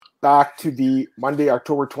back to the Monday,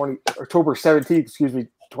 October 17th,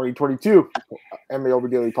 2022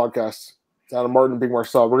 MMAOB Daily Podcast. It's Adam Martin, Big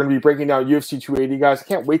Marcel. We're going to be breaking down UFC 280, guys. I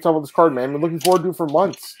can't wait to talk about this card, man. I've been looking forward to it for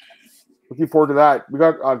months. Looking forward to that. We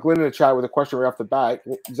got Glenn in the chat with a question right off the bat.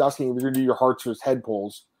 He's asking if you're going to do your hearts versus head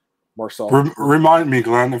polls, Marcel. Remind me,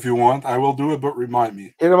 Glenn, if you want. I will do it, but remind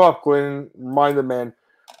me. Hit him up, Glenn. Remind the man.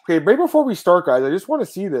 Okay, right before we start, guys, I just want to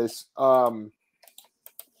see this. I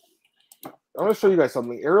want to show you guys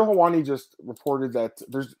something. Ariel Helwani just reported that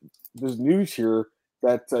there's news here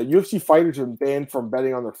that UFC fighters have been banned from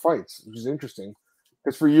betting on their fights, which is interesting.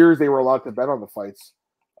 Because for years they were allowed to bet on the fights.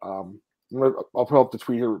 I'll put up the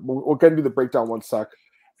tweet here. We'll get into the breakdown one sec.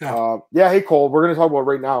 Yeah. Hey, Cole. We're going to talk about it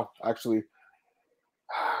right now, actually.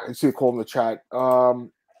 I see Cole in the chat. Let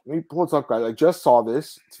me pull this up, guys. I just saw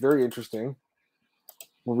this. It's very interesting.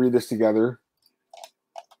 We'll read this together.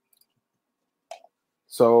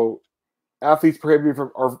 So, athletes prohibited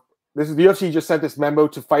from this is the UFC just sent this memo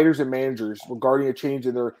to fighters and managers regarding a change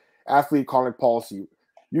in their athlete conduct policy.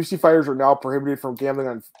 UFC fighters are now prohibited from gambling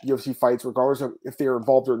on UFC fights, regardless of if they are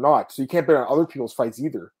involved or not. So you can't bet on other people's fights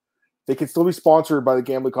either. They can still be sponsored by the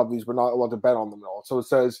gambling companies, but not allowed to bet on them at all. So it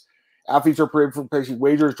says athletes are prohibited from placing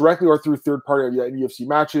wagers directly or through third party UFC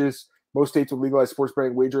matches. Most states will legalize sports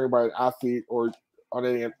betting wagering by an athlete or on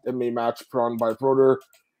any MMA match put on by a promoter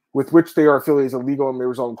with which they are affiliated is illegal and may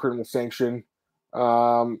result in criminal sanction.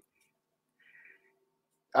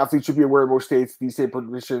 Athletes should be aware in most states these same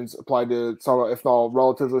prohibitions apply to some, if not all,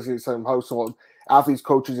 relatives listening to the same household, athletes,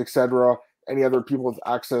 coaches, etc., any other people with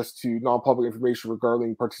access to non-public information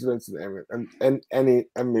regarding participants in any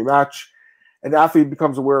MMA match. An athlete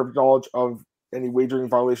becomes aware of knowledge of any wagering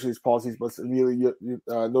violation of these policies, must immediately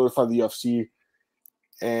notify the UFC.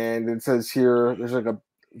 And it says here, there's like a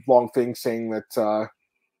long thing saying that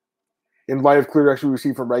in light of clear direction we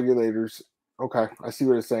received from regulators. Okay, I see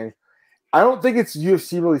what it's saying. I don't think it's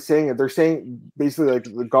UFC really saying it. They're saying basically like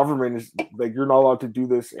the government is like, you're not allowed to do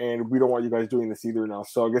this, and we don't want you guys doing this either now.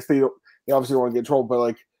 So I guess they obviously don't want to get in trouble, but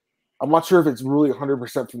like I'm not sure if it's really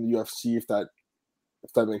 100% from the UFC if that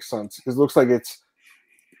makes sense, because it looks like it's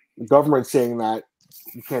the government saying that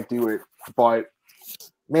you can't do it. But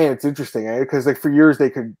man, it's interesting, because like for years they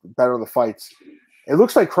could bet on the fights. It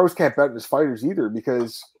looks like Kroos can't bet on his fighters either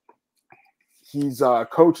because he's a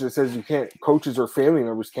coach that says you can't. Coaches or family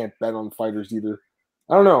members can't bet on fighters either.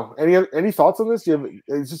 I don't know. Any thoughts on this?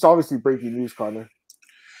 It's just obviously breaking news, Connor.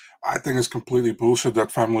 I think it's completely bullshit that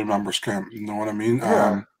family members can't. You know what I mean?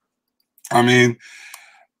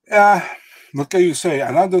 Yeah. What can you say?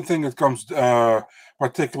 And I don't think it comes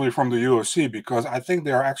particularly from the UFC, because I think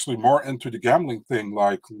they are actually more into the gambling thing,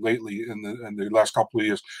 like lately in the last couple of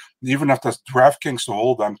years. Even if there's DraftKings the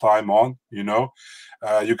whole damn time on, you know.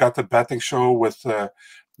 You got the betting show with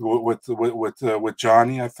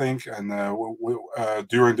Johnny, I think, and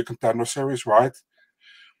during the Contender Series, right?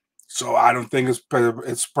 So I don't think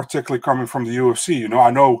it's particularly coming from the UFC. You know, I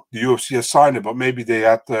know the UFC has signed it, but maybe they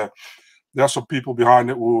had there's some people behind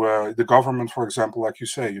it who the government, for example, like you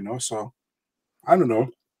say, you know. So I don't know.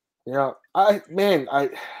 Yeah, I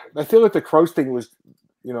feel like the Kroos thing was,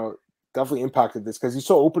 definitely impacted this because he's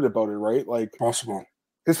so open about it, right? Like possible.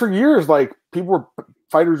 Because for years, like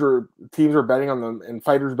fighters or teams were betting on them, and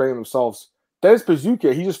fighters betting on themselves. Dennis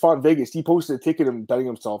Bazooka, he just fought in Vegas. He posted a ticket and betting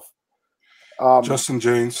himself. Justin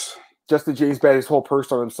James bet his whole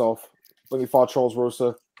purse on himself when he fought Charles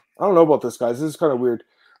Rosa. I don't know about this, guys. This is kind of weird.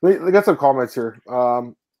 We got some comments here. We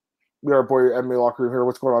got our boy MMA locker room here.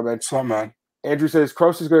 What's going on, man? What's up, man? Andrew says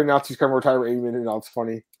Kroos is going to announce he's coming to retire in 80 minutes. Now it's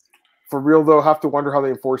funny. For real, though, have to wonder how they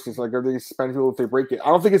enforce this. Like, are they suspending people if they break it? I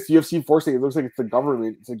don't think it's the UFC enforcing it. It looks like it's the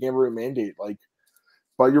government. It's a government mandate. Like,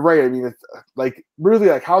 but you're right. I mean, it's, like, really,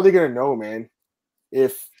 like, how are they going to know, man?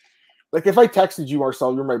 If I texted you,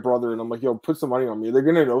 Marcel, you're my brother, and I'm like, yo, put some money on me. They're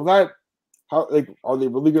going to know that? How? Like, are they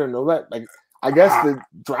really going to know that? Like, I guess the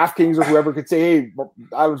DraftKings or whoever could say, hey,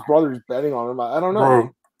 Adam's brother's betting on him. I don't know.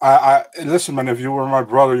 Bro. I listen, man. If you were my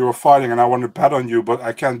brother, you were fighting, and I want to bet on you, but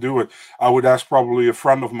I can't do it. I would ask probably a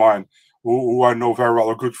friend of mine who I know very well,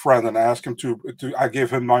 a good friend, and I ask him to. I give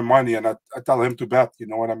him my money, and I tell him to bet. You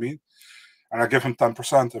know what I mean? And I give him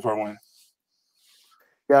 10% if I win.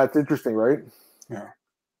 Yeah, it's interesting, right? Yeah.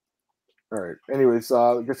 All right. Anyways,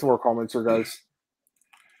 get some more comments here, guys.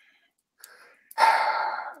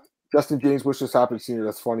 Justin James wished this happened senior.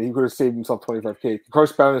 That's funny. He could have saved himself $25K.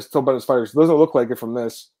 Carson Bannon is still betting his fighters. It doesn't look like it from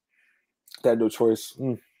this. They had no choice.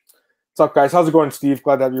 What's up, guys? How's it going, Steve?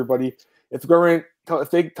 Glad to have you, buddy. If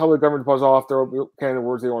they tell the government to buzz off, there will be Canada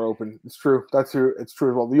words they want to open. It's true. That's true. It's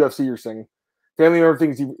true as well. The UFC, you're saying. Family and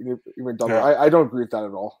everything's even done. Yeah. I don't agree with that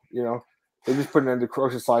at all. You know, they just put an end to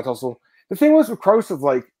Kroos' side hustle. The thing was with Kroos of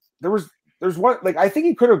like, there's one, like, I think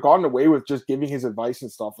he could have gotten away with just giving his advice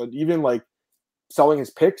and stuff, and even like selling his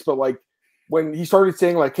picks, but like when he started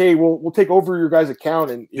saying like, "Hey, we'll take over your guys'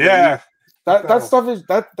 account," and that stuff is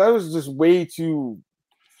that was just way too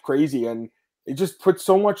crazy, and it just put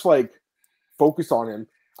so much like focus on him.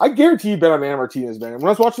 I guarantee you bet on Manny Martinez, man. When I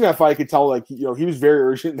was watching that fight, I could tell like he was very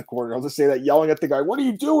urgent in the corner. I'll just say that, yelling at the guy, "What are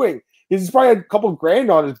you doing?" He's probably had a couple of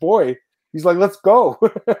grand on his boy. He's like, "Let's go."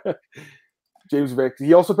 James Vick.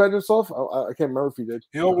 He also bet himself? I can't remember if he did.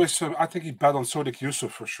 He always, I think he bet on Sodiq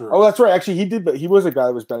Yusuff for sure. Oh, that's right. Actually, he did, but he was a guy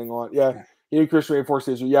that was betting on. Yeah. He did Christian Reinforced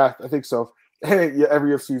Asia. Yeah, I think so. Yeah,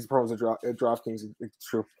 every UFC's promos at DraftKings. It's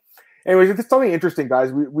true. Anyways, it's something interesting,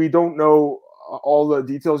 guys. We don't know all the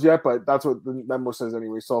details yet, but that's what the memo says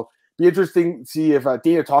anyway. So be interesting to see if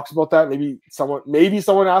Dana talks about that. Maybe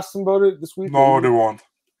someone asks him about it this week. No, they won't.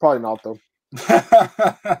 Probably not, though.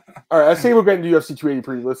 All right, I say we're getting to UFC 280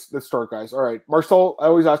 preview. Let's start, guys. All right, Marcel, I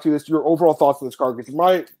always ask you this: your overall thoughts on this card? Because from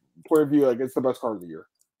my point of view, like, it's the best card of the year.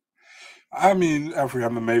 I mean, every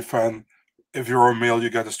MMA fan, if you're a male, you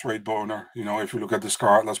get a straight boner. You know, if you look at this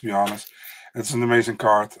card, let's be honest, it's an amazing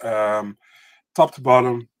card. Top to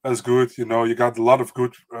bottom, that's good. You know, you got a lot of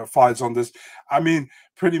good fights on this. I mean,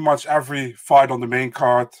 pretty much every fight on the main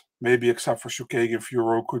card, maybe except for Shukagi and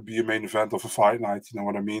Furo, could be a main event of a fight night. You know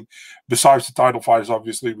what I mean? Besides the title fights,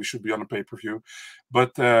 obviously, we should be on a pay-per-view.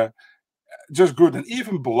 But just good. And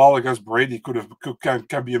even Bilal against Brady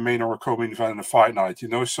can be a main or a co-main event in a fight night, you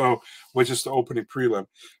know? So, which is the opening prelim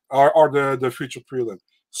or the feature prelim.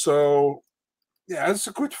 So, yeah, it's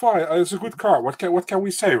a good fight. It's a good card. What can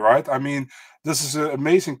we say, right? I mean, this is an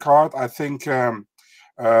amazing card. I think the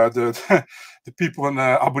the people in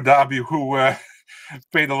Abu Dhabi who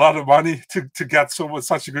paid a lot of money to get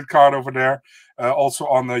such a good card over there. Also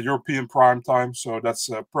on the European prime time, so that's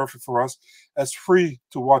perfect for us. It's free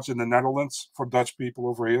to watch in the Netherlands for Dutch people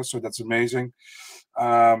over here, so that's amazing.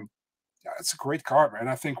 Yeah, it's a great card, man.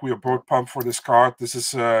 I think we are both pumped for this card. This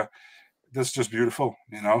is just beautiful,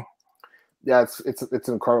 you know. Yeah, it's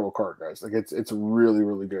an incredible card, guys. Like it's really,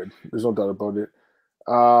 really good. There's no doubt about it.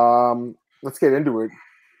 Let's get into it.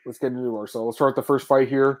 Let's get into it. So let's start the first fight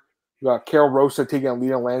here. We got Carol Rosa taking on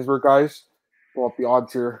Lena Landsberg, guys. Pull up the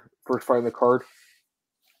odds here. First fight in the card.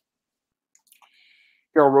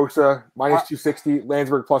 Carol Rosa minus 260,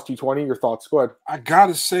 Landsberg plus 220. Your thoughts? Go ahead. I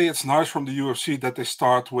gotta say, it's nice from the UFC that they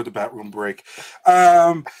start with a bedroom break.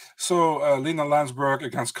 Lena Landsberg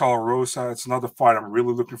against Carol Rosa. It's another fight I'm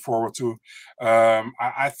really looking forward to.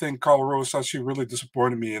 I think Carol Rosa, she really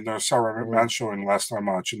disappointed me in their Sarah McMahon showing last time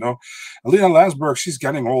out. You know, Lena Landsberg, she's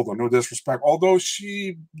getting older. No disrespect, although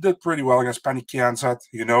she did pretty well against Penny Kianzad.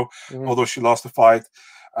 You know, although she lost the fight.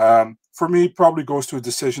 For me, probably goes to a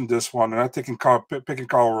decision this one, and I'm picking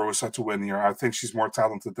Carl Rosa to win here. I think she's more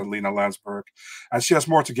talented than Lena Landsberg, and she has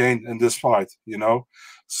more to gain in this fight, you know.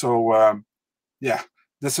 So, yeah,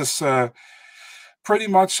 this is pretty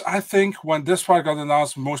much. I think when this fight got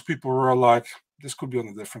announced, most people were like, "This could be on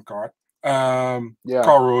a different card." Carl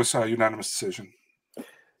Rosa, unanimous decision.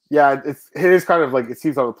 Yeah, it is kind of like it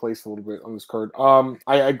seems out of place a little bit on this card.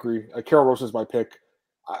 I agree. Carol Rosa is my pick.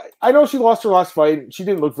 I know she lost her last fight. She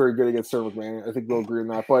didn't look very good against Sarah McMahon. I think we'll agree on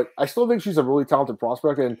that. But I still think she's a really talented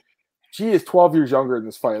prospect, and she is 12 years younger in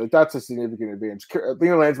this fight. Like, that's a significant advantage.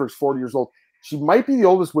 Lena Landsberg's 40 years old. She might be the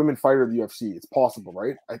oldest women fighter in the UFC. It's possible,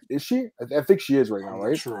 right? Is she? I think she is right now,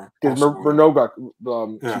 right? Sure. Because Renault got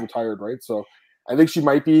she retired, right? So I think she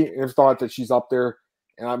might be. If not, that she's up there,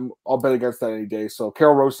 and I'll bet against that any day. So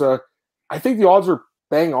Carol Rosa, I think the odds are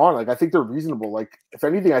bang on. Like, I think they're reasonable. Like, if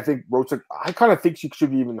anything, I think Rosa, I kind of think she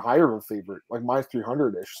should be even higher of a favorite, like minus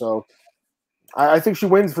 300-ish. So I think she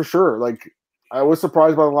wins for sure. Like, I was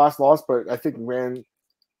surprised by the last loss, but I think Rand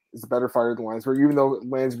is a better fighter than Landsberg, even though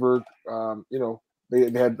Landsberg, you know,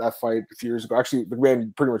 they had that fight a few years ago. Actually,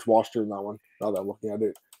 McMahon pretty much washed her in that one, now that I'm looking at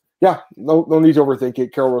it. Yeah, no need to overthink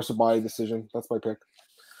it. Carol Rosa by decision. That's my pick.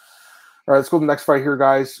 All right, let's go to the next fight here,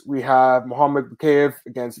 guys. We have Muhammad Makhachev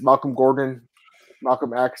against Malcolm Gordon.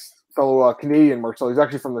 Malcolm X, fellow Canadian Marcel. He's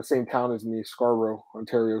actually from the same town as me, Scarborough,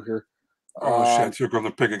 Ontario here. Oh, shit. You're going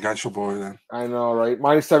to pick against your boy then. I know, right?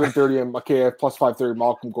 Minus 730 and Makhachev, plus 530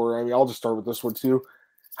 Malcolm Gordon. I mean, I'll just start with this one, too.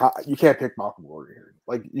 You can't pick Malcolm Gordon here.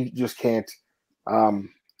 Like, you just can't.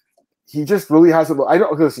 He just really hasn't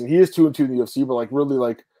looked. Listen, he is 2-2 in the UFC, but, like, really,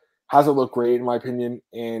 like, hasn't looked great, in my opinion.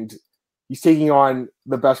 And he's taking on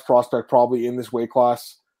the best prospect probably in this weight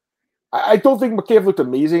class. I don't think Makhachev looked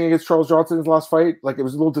amazing against Charles Johnson in his last fight. Like, it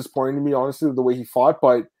was a little disappointing to me, honestly, the way he fought,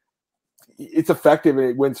 but it's effective and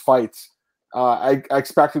it wins fights. I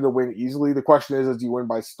expect him to win easily. The question is, does he win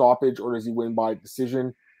by stoppage or does he win by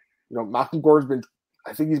decision? You know, Malcolm Gordon's been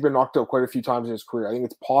I think he's been knocked out quite a few times in his career. I think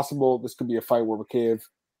it's possible this could be a fight where Makhachev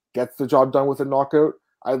gets the job done with a knockout.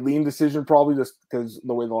 I lean decision probably just because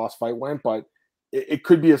the way the last fight went, but it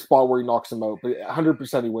could be a spot where he knocks him out. But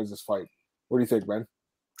 100% he wins this fight. What do you think, man?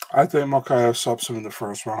 I think Makhachev subs him in the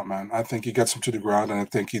first round, man. I think he gets him to the ground, and I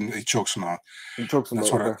think he chokes him out. He chokes him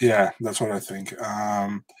That's out. what Okay. that's what I think.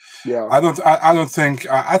 Yeah. I don't think.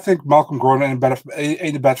 I think Malcolm Gordon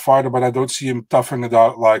ain't a bad fighter, but I don't see him toughing it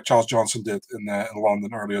out like Charles Johnson did in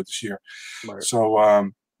London earlier this year. Right.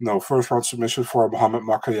 So no, first round submission for Muhammad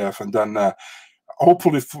Makhachev, and then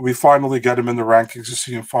hopefully we finally get him in the rankings to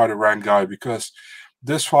see him fight a ranked guy, because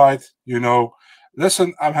this fight,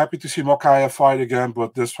 listen, I'm happy to see Makhachev fight again,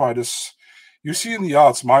 but this fight is, you see in the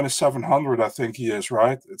odds, -700, I think he is,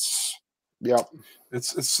 right? It's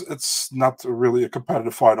not really a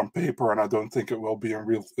competitive fight on paper, and I don't think it will be in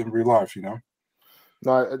real life,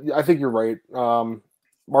 No, I think you're right.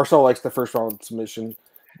 Marcel likes the first round submission.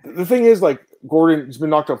 The thing is, like, Gordon's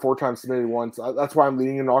been knocked out 4 times, submitted once. That's why I'm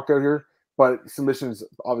leading a knockout here. But submission is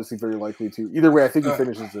obviously very likely too. Either way, I think he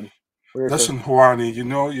finishes him. Listen, Juani,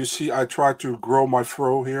 you see, I try to grow my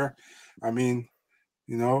throw here. I mean,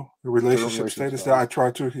 the relationship status that I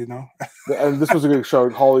try to, And this was a good show.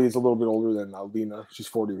 Holly is a little bit older than Albina. She's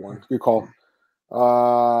 41. Good call.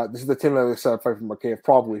 This is the Tim that set up fight from Makhachev,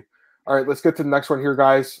 probably. All right, let's get to the next one here,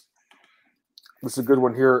 guys. This is a good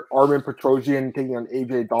one here. Armin Petrosian taking on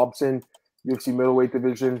AJ Dobson, UFC middleweight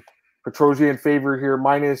division. Petrosian favorite here,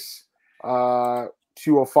 minus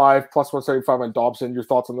 205, plus 175 on Dobson. Your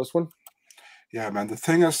thoughts on this one? Yeah, man. The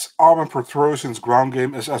thing is, Armin Petrosian's ground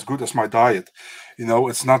game is as good as my diet.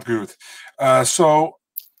 It's not good. So,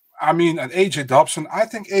 I mean, and AJ Dobson, I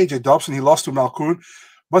think AJ Dobson, he lost to Malkoun,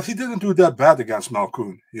 but he didn't do that bad against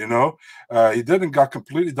Malkoun. He didn't got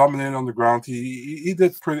completely dominated on the ground. He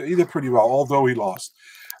did pretty well, although he lost.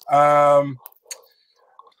 Armin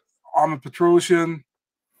Petrosian,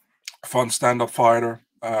 fun stand-up fighter.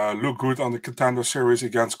 Looked good on the Contender Series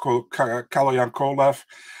against Kaloyan Kolev.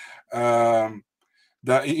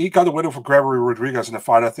 That he got a win over Gregory Rodriguez in the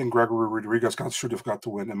fight. I think Gregory Rodriguez should have got the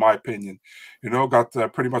win, in my opinion. Got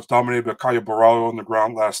pretty much dominated by Caio Borralho on the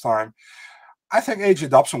ground last time. I think AJ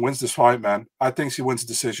Dobson wins this fight, man. I think he wins the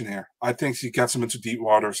decision here. I think he gets him into deep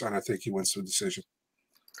waters, and I think he wins the decision.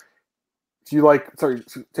 Do you like? Sorry,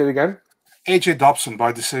 say it again. AJ Dobson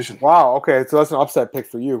by decision. Wow. Okay, so that's an upset pick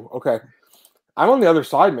for you. Okay. I'm on the other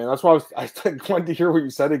side, man. That's why I wanted to hear what you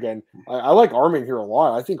said again. I like Armin here a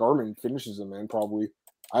lot. I think Armin finishes him, man, probably.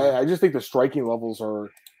 I just think the striking levels are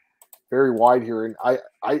very wide here. And I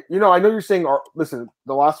know you're saying, listen,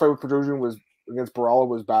 the last fight with Petrosian was against Borralho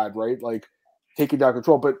was bad, right? Like, taking down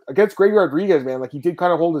control. But against Gregory Rodriguez, man, like, he did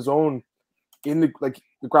kind of hold his own in the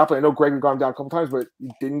grappling. I know Gregory got him down a couple times, but he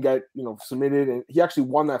didn't get, submitted. And he actually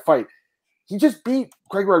won that fight. He just beat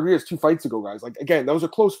Gregory Rodriguez 2 fights ago, guys. Like, again, that was a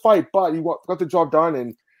close fight, but he got the job done.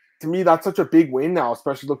 And to me, that's such a big win now,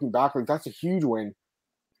 especially looking back. Like, that's a huge win.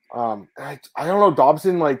 I don't know.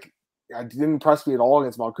 Dobson, like, didn't impress me at all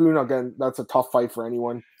against Malkoun. Again, that's a tough fight for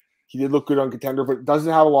anyone. He did look good on Contender, but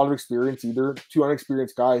doesn't have a lot of experience either. 2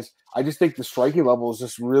 unexperienced guys. I just think the striking level is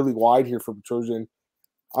just really wide here for Petrosian.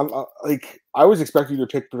 I was expecting you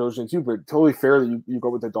to pick Petrosian too, but totally fair that you go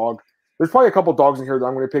with the dog. There's probably a couple dogs in here that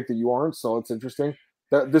I'm going to pick that you aren't, so it's interesting.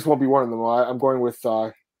 This won't be one of them. I'm going with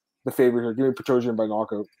the favorite here. Give me Petrosian by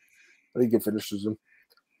knockout. I think it finishes him.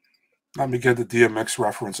 Let me get the DMX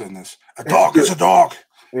reference in this. A dog is a dog.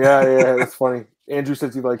 Yeah, that's funny. Andrew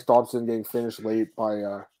says he likes Dobson getting finished late by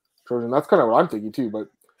Petrosian. That's kind of what I'm thinking too, but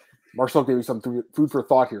Marcel gave you some food for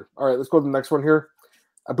thought here. All right, let's go to the next one here.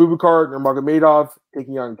 Abubakar Nurmagomedov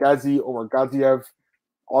taking on Ghazi Omar Gaziev.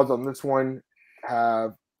 Odds on this one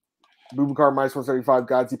have Abubakar minus 175,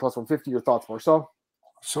 Ghazi plus 150. Your thoughts, Marcel?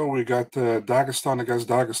 So we got Dagestan against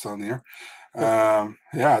Dagestan here.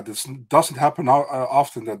 This doesn't happen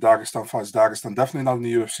often that Dagestan fights Dagestan. Definitely not in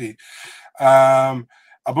the UFC.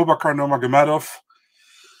 Abubakar Nurmagomedov,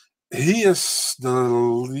 he is the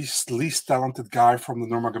least talented guy from the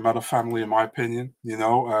Nurmagomedov family, in my opinion.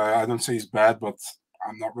 I don't say he's bad, but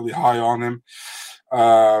I'm not really high on him.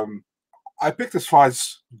 I picked his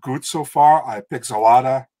fights good so far. I picked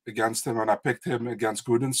Zalata against him, and I picked him against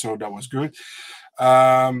Gooden, so that was good.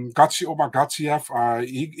 Omar Gaziev,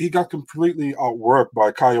 he got completely outworked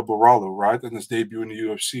by Caio Borralho, right, in his debut in the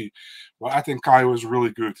UFC. Well, I think Caio is really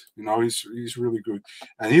good. He's really good,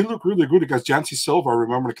 and he looked really good against Jancy Silva. I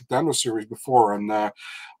remember the Contender Series before, and I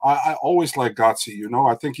always like Gazi.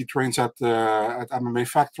 I think he trains at MMA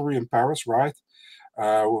Factory in Paris, right?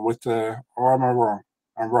 Or am I wrong?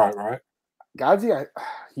 I'm right? Gazi,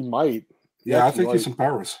 he might. Yeah, I think he's in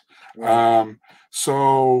Paris. Yeah.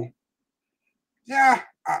 So Yeah,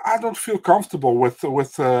 I don't feel comfortable with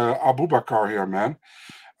Abubakar here, man.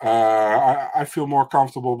 I feel more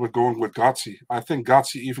comfortable with going with Gazi. I think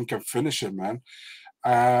Gazi even can finish him, man.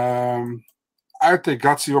 I take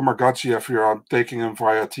Gazi or Makhachev here. I'm taking him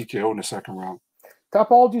via TKO in the second round.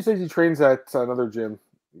 Topology says he trains at another gym.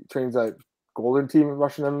 He trains at Golden Team in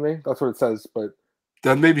Russian MMA. That's what it says. But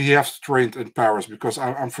then maybe he has trained in Paris because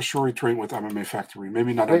I'm for sure he trained with MMA Factory.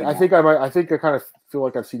 Maybe not anymore. I think I kind of feel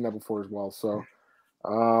like I've seen that before as well. So,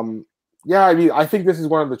 yeah, I mean, I think this is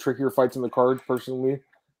one of the trickier fights in the card. Personally,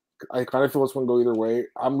 I kind of feel this one go either way.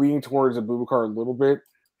 I'm leaning towards Abubakar a little bit,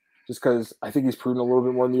 just because I think he's proven a little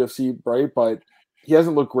bit more in the UFC, right? But he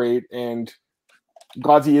hasn't looked great, and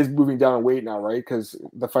Gazi is moving down in weight now, right? Because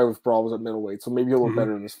the fight with Brawl was at middleweight, so maybe he'll look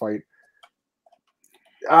better in this fight.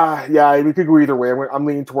 Yeah, we could go either way. I'm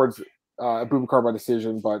leaning towards Abubakar by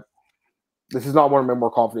decision, but this is not one of my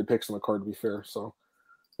more confident picks on the card, to be fair. So,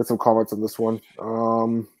 get some comments on this one.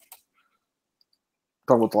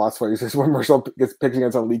 Talking about the last fight, he says when Marcel gets picked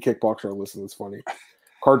against an elite kickboxer, listen, it's funny.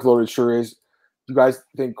 Card's loaded, sure is. You guys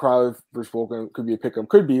think Crowd versus Volkan could be a pick-up?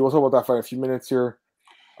 Could be. We'll talk about that fight in a few minutes here.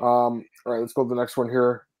 All right, let's go to the next one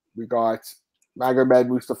here. We got Magomed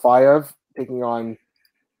Mustafayev taking on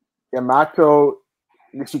Yamato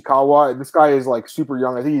Nishikawa. This guy is like super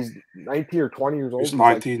young. I think he's 19 or 20 years old. He's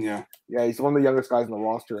 19, yeah. Yeah, he's one of the youngest guys in the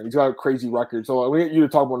roster, and he's got a crazy record. So we get you to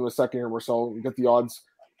talk about him in a second here, Marcel. We get the odds.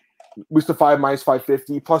 Mustafayev minus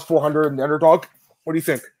 550, plus 400 in the underdog. What do you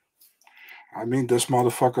think? I mean, this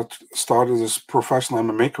motherfucker started his professional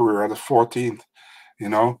MMA career at 14. You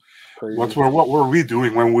know, crazy. What were we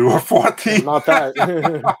doing when we were 14? Not that.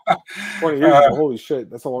 20 years ago. Holy shit,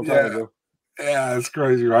 that's a long time ago. Yeah, it's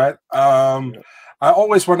crazy, right? I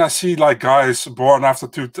always, when I see like guys born after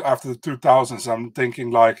the 2000s, I'm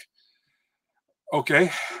thinking like,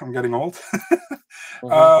 okay, I'm getting old.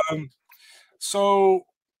 So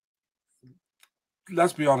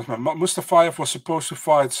let's be honest, man. Mustafayev was supposed to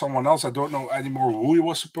fight someone else. I don't know anymore who he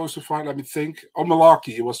was supposed to fight. Let me think. Oh,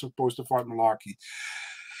 Malarkey. He was supposed to fight Malarkey.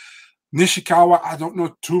 Nishikawa, I don't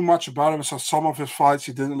know too much about him. So some of his fights,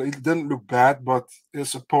 he didn't look bad, but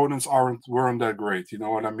his opponents weren't that great. You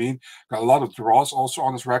know what I mean? Got a lot of draws also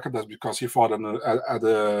on his record. That's because he fought at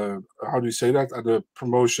a how do you say that? At a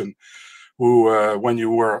promotion who, when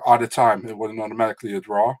you were out of time, it wasn't automatically a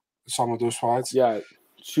draw. Some of those fights. Yeah.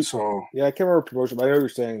 So yeah, I can't remember promotion, but I know what you're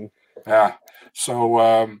saying. Yeah.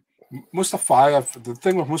 So Mustafayev, the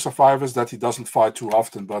thing with Mustafayev is that he doesn't fight too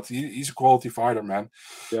often, but he's a quality fighter, man.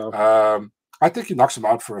 Yeah. I think he knocks him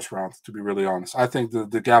out first round, to be really honest. I think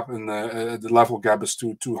the gap in the level gap is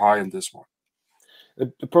too high in this one.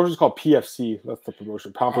 The promotion is called PFC. That's the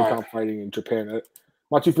promotion, pound for pound fighting in Japan.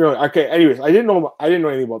 Not too familiar. Okay. Anyways, I didn't know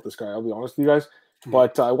anything about this guy. I'll be honest with you guys,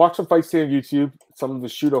 but I watched some fights today on YouTube. Some of the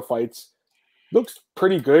Shudo fights. Looks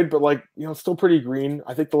pretty good, but like, you know, still pretty green.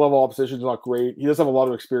 I think the level of opposition is not great. He does have a lot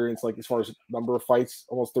of experience, like as far as number of fights,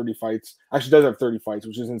 almost 30 fights. Actually, does have 30 fights,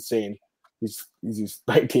 which is insane. He's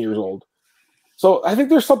 19 years old. So I think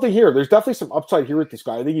there's something here. There's definitely some upside here with this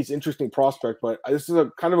guy. I think he's an interesting prospect, but this is a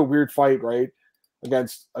kind of a weird fight, right?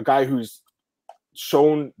 Against a guy who's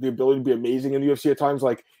shown the ability to be amazing in the UFC at times.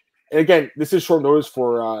 Like, and again, this is short notice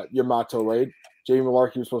for Yamato, right? Jamie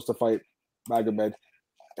Malarkey was supposed to fight Magomed.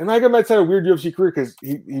 And Magomed's had a weird UFC career because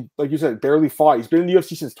he, like you said, barely fought. He's been in the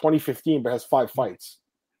UFC since 2015, but has 5 fights.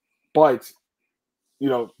 But, you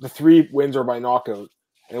know, the 3 wins are by knockout,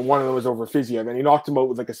 and one of them was over Fiziev. And he knocked him out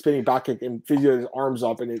with like a spinning back kick, and Fiziev had his arms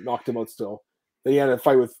up, and it knocked him out still. Then he had a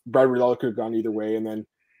fight with Brad Riddell, could have gone either way. And then,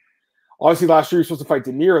 obviously, last year he was supposed to fight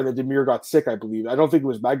Demir, and then Demir got sick, I believe. I don't think it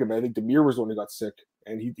was Magomed. I think Demir was the one who got sick,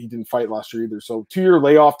 and he didn't fight last year either. So 2-year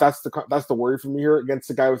layoff, that's the worry for me here against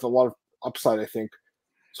a guy with a lot of upside, I think.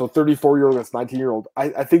 So 34-year-old against 19-year-old.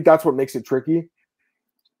 I think that's what makes it tricky.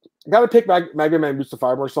 Got to pick Magomed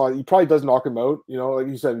Mustafayev, Marcel. He probably does knock him out. You know, like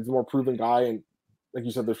you said, he's a more proven guy, and like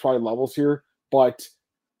you said, there's probably levels here. But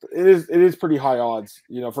it is pretty high odds,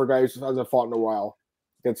 you know, for a guy who hasn't fought in a while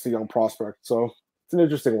against a young prospect. So it's an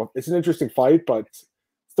interesting one. It's an interesting fight, but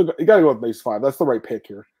still, you got to go with Mustafayev. That's the right pick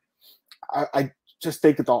here. I just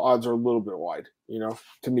think that the odds are a little bit wide, you know,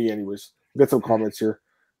 to me, anyways. We'll get some comments here.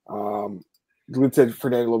 Glyn said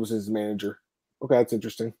Fernando Lopez is his manager. Okay, that's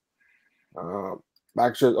interesting.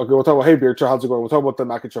 Makhachev. Okay, we'll talk about. Hey, Beercha, how's it going? We'll talk about the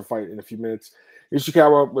Makhachev fight in a few minutes.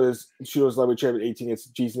 Ishikawa was Shudo's lightweight champion 18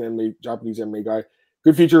 against Jason Japanese MMA guy.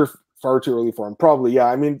 Good feature, far too early for him. Probably, yeah.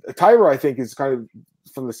 I mean, Tyra, I think, is kind of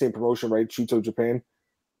from the same promotion, right? Shuto Japan.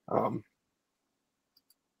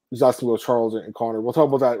 He's asking about Charles and Connor. We'll talk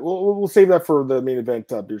about that. We'll save that for the main event,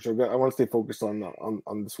 Beercha. I want to stay focused on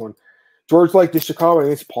this one. George like Nishikawa,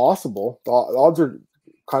 and it's possible. The odds are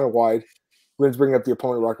kind of wide. Lynn's bringing up the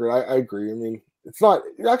opponent record. I agree. I mean, it's not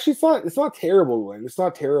terrible to win. It's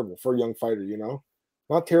not terrible for a young fighter, you know?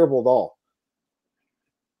 Not terrible at all.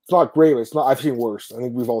 It's not great, but it's not. I've seen worse. I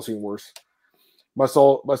think we've all seen worse.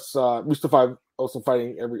 Mustafa also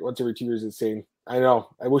fighting once every 2 years is insane. I know.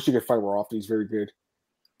 I wish he could fight more often. He's very good.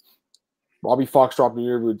 Robbie Fox dropped an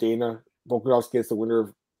interview with Dana. Volkanovski gets the winner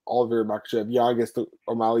of Oliveira Makhachev. Yeah, I guess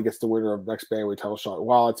O'Malley gets the winner of next bantamweight title shot.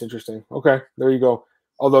 Wow, that's interesting. Okay, there you go.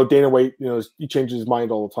 Although Dana White, he changes his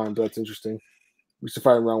mind all the time, but that's interesting.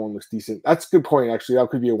 Mustafa in round 1 looks decent. That's a good point, actually. That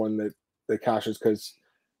could be a one that cashes because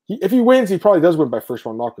if he wins, he probably does win by first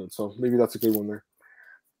round knockout. So maybe that's a good one there.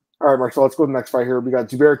 All right, Mark. So let's go to the next fight here. We got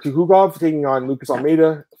Zubair Tukhugov taking on Lucas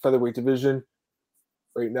Almeida, featherweight division.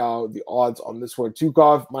 Right now, the odds on this one: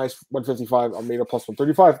 Tukhugov minus 155, Almeida plus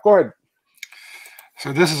 135. Go ahead.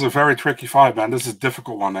 So this is a very tricky fight, man. This is a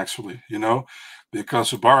difficult one, actually.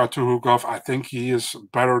 Because Zubair Tukhugov, I think he is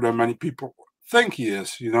better than many people think he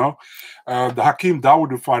is. The Hakeem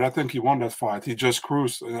Dawood fight, I think he won that fight. He just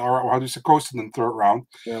cruised, or how do you say, coasted in the third round,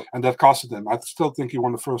 and that costed him. I still think he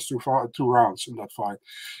won the first two rounds in that fight.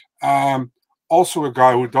 Also a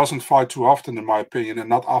guy who doesn't fight too often, in my opinion, and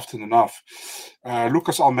not often enough.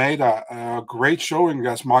 Lucas Almeida, great showing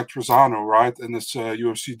against Mike Trezano, right, in his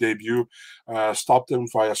UFC debut. Stopped him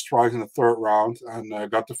via strike in the third round and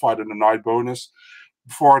got the fight in the night bonus.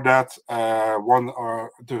 Before that,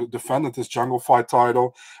 defended his jungle fight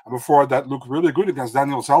title. And before that, looked really good against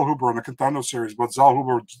Daniel Zellhuber in the Contender Series. But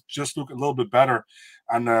Zellhuber just looked a little bit better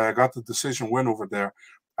and got the decision win over there.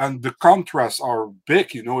 And the contrasts are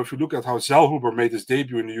big, If you look at how Zellhuber made his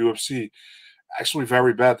debut in the UFC, actually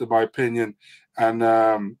very bad in my opinion. And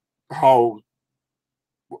how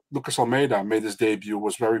Lucas Almeida made his debut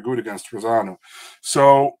was very good against Trezano.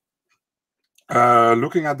 So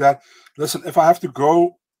looking at that, listen, if I have to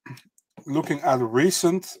go looking at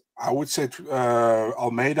recent, I would say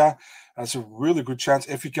Almeida has a really good chance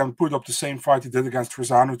if he can put up the same fight he did against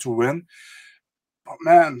Trezano to win. But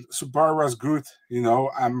man, Zubaira is good,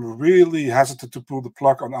 I'm really hesitant to pull the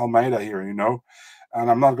plug on Almeida here, and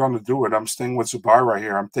I'm not going to do it. I'm staying with Zubaira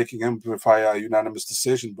here. I'm taking him via unanimous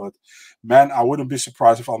decision. But man, I wouldn't be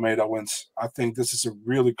surprised if Almeida wins. I think this is a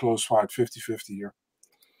really close fight, 50-50 here.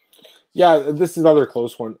 Yeah, this is another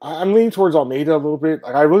close one. I'm leaning towards Almeida a little bit.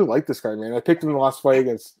 I really like this guy, man. I picked him in the last fight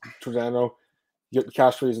against Trezano.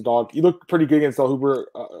 Castro is a dog. He looked pretty good against Zellhuber.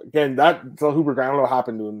 Again, that Zellhuber guy, I don't know what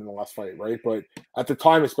happened to him in the last fight, right? But at the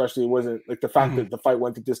time, especially, it wasn't like the fact that the fight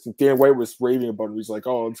went the distance. Dan White was raving about him. He's like,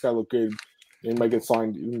 "Oh, this guy looked good. He might get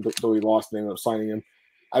signed, even though he lost. And they ended up signing him."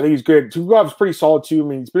 I think he's good. Tukhugov's pretty solid too. I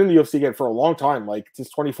mean, he's been in the UFC again for a long time, like since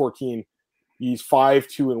 2014. He's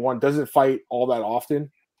 5-2-1. Doesn't fight all that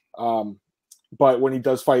often, but when he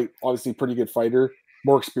does fight, obviously, pretty good fighter.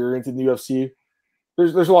 More experience in the UFC.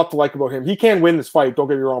 There's a lot to like about him. He can win this fight, don't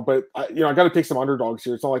get me wrong, but I got to pick some underdogs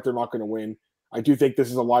here. It's not like they're not going to win. I do think this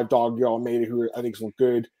is a live dog, Almeida, who I think is look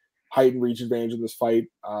good, height and reach advantage in this fight,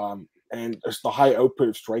 and just the high output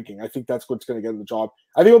of striking. I think that's what's going to get him the job.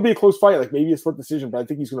 I think it'll be a close fight, like maybe a split decision, but I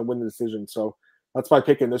think he's going to win the decision. So that's my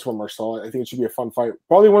pick in this one, Marcel. I think it should be a fun fight.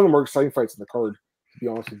 Probably one of the more exciting fights in the card, to be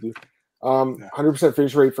honest with you. 100%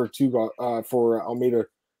 finish rate for Almeida.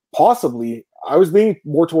 Possibly, I was leaning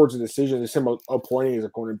more towards a decision, as him appointing his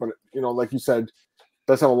opponent, but like you said,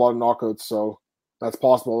 does have a lot of knockouts, so that's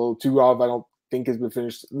possible. Tukhugov, I don't think has been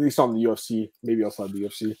finished, at least on the UFC, maybe outside the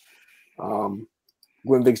UFC.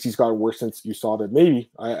 Glenn thinks he's gotten worse since you saw that.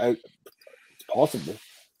 Maybe it's possible.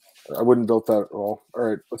 I wouldn't doubt that at all. All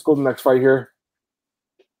right, let's go to the next fight here.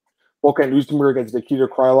 Volkan Oezdemir against Nikita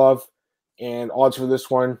Krylov, and odds for this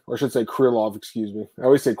one, or I should say Krylov, excuse me. I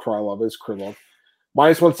always say Krylov, it's Krylov.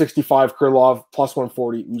 Minus 165, Krylov, plus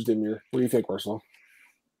 140, Oezdemir. What do you think, Marcel?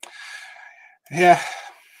 Yeah.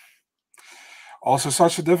 Also,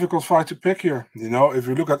 such a difficult fight to pick here. If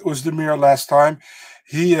you look at Oezdemir last time,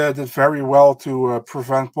 he did very well to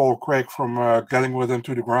prevent Paul Craig from getting with him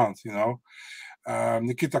to the ground.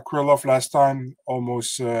 Nikita Krylov last time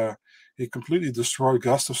almost he completely destroyed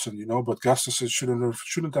Gustafsson. But Gustafsson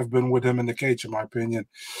shouldn't have been with him in the cage, in my opinion.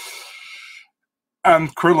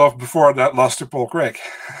 And Krylov before that lost to Paul Craig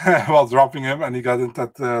while dropping him, and he got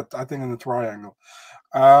into that I think in the triangle.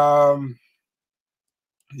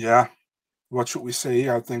 Yeah. What should we say?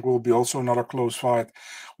 I think will be also another close fight,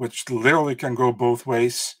 which literally can go both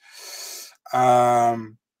ways.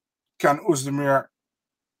 Can Oezdemir?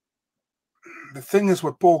 The thing is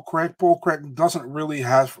with Paul Craig doesn't really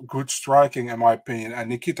have good striking, in my opinion, and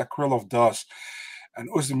Nikita Krylov does. And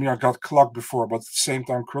Oezdemir got clocked before, but at the same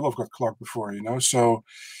time, Krylov got clocked before, So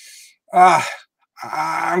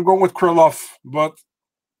I'm going with Krylov, but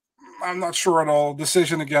I'm not sure at all.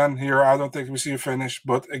 Decision again here. I don't think we see a finish,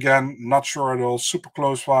 but again, not sure at all. Super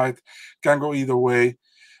close fight. Can go either way.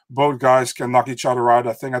 Both guys can knock each other out.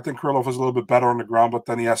 I think Krylov is a little bit better on the ground, but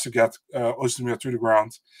then he has to get Ozdemir to the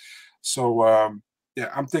ground. So yeah,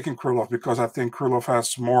 I'm taking Krylov because I think Krylov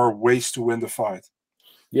has more ways to win the fight.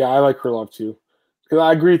 Yeah, I like Krylov too. Because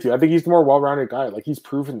I agree with you. I think he's the more well-rounded guy. Like, he's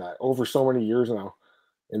proven that over so many years now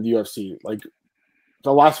in the UFC. Like,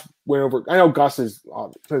 the last win over, I know Gus is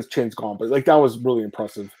his chin's gone, but like that was really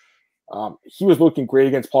impressive. He was looking great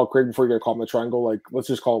against Paul Craig before he got caught in the triangle. Like, let's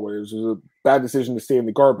just call it what it was. It was a bad decision to stay in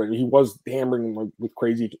the guard, but he was hammering like with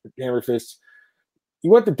crazy hammer fists. He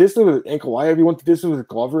went the distance with Ankalaev. He went the distance with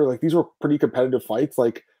Glover. Like, these were pretty competitive fights.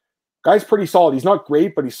 Like, guy's pretty solid. He's not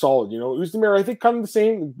great, but he's solid. You know, Ozdemir, I think, kind of the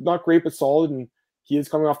same. Not great, but solid. And he is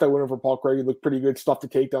coming off that win over Paul Craig. He looked pretty good. Stuff to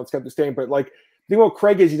takedowns, kept the staying. But like, the thing about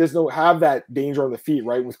Craig is he doesn't have that danger on the feet,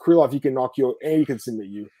 right? With Krylov, he can knock you out and he can submit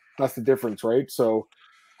you. That's the difference, right? So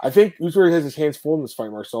I think Ozdemir has his hands full in this fight,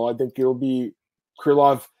 Marcel. I think it'll be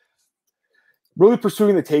Krylov really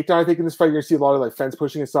pursuing the takedown. I think in this fight, you're going to see a lot of like fence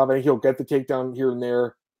pushing and stuff. I think he'll get the takedown here and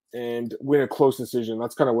there and win a close decision.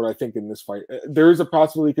 That's kind of what I think in this fight. There is a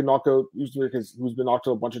possibility he can knock out Ozdemir because who's been knocked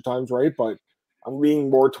out a bunch of times, right? But I'm leaning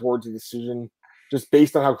more towards a decision just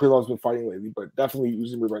based on how Krylov's been fighting lately. But definitely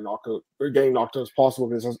Ozdemir by knockout or getting knocked out as possible.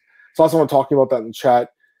 Because I saw someone talking about that in the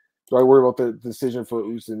chat. Do I worry about the decision for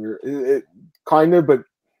Ozdemir? It kind of, but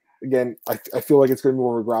again, I feel like it's going to be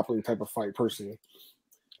more of a grappling type of fight personally.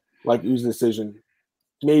 Like Uz's decision.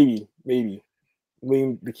 Maybe.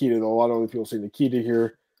 Lean Nikita, though. A lot of other people say Nikita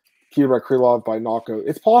here. Nikita by Krylov by knockout.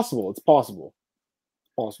 It's possible.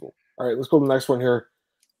 All right, let's go to the next one here.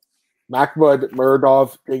 Makhmud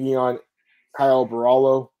Muradov taking on Kyle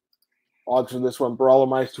Barallo. Odds for this one. Barallo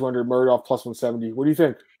minus 200, Muradov plus 170. What do you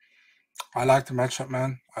think? I like the matchup,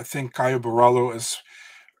 man. I think Kyle Barallo is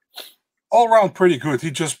all around pretty good. He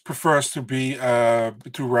just prefers to be to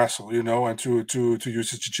wrestle, you know, and to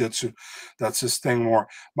use his jiu-jitsu. That's his thing more.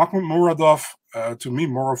 Makhmud Muradov, to me,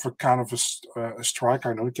 more of a kind of a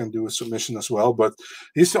striker. I know he can do a submission as well, but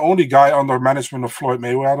he's the only guy under management of Floyd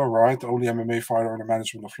Mayweather, right? The only MMA fighter under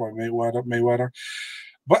management of Floyd Mayweather.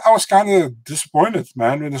 But I was kind of disappointed,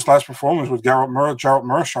 man, in his last performance with Gerald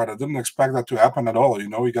Meerschaert. I didn't expect that to happen at all. You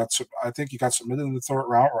know, I think he got submitted in the third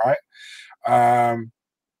round, right?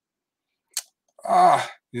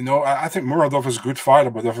 You know, I think Muradov is a good fighter,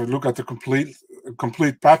 but if we look at the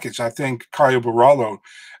complete package, I think Caio Borralho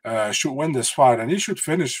should win this fight, and he should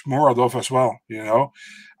finish Muradov as well. You know,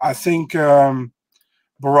 I think Borralho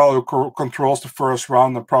controls the first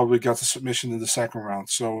round and probably gets a submission in the second round.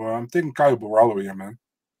 So I'm thinking Caio Borralho here, man.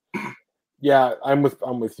 Yeah, I'm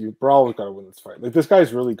with you. Borralho's got to win this fight. Like, this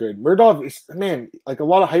guy's really good. Muradov is, man, like a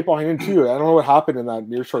lot of hype behind him too. I don't know what happened in that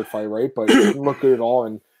Meerschaert fight, right? But it didn't look good at all,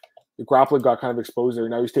 and the grappling got kind of exposed there.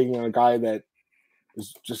 Now he's taking on a guy that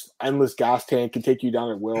is just endless gas tank, can take you down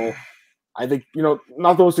at will. I think, you know,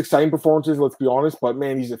 not the most exciting performances, let's be honest, but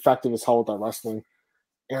man, he's effective as hell with that wrestling.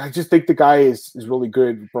 And I just think the guy is really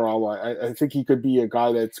good, Borralho. I think he could be a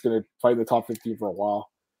guy that's going to fight in the top 15 for a while.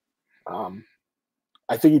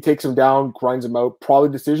 I think he takes him down, grinds him out, probably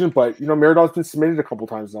decision, but, you know, Muradov's been submitted a couple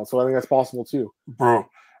times now, so I think that's possible too. Bro,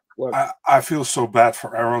 I feel so bad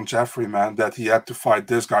for Aaron Jeffrey, man, that he had to fight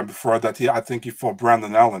this guy before that. I think he fought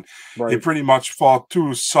Brandon Allen. Right. He pretty much fought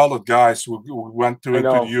two solid guys who went into the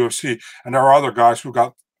UFC, and there are other guys who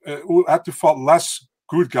had to fight less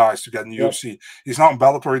good guys to get in the UFC. He's not in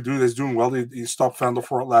Bellator, dude. He's doing well. He stopped Fender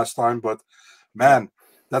for it last time, but man,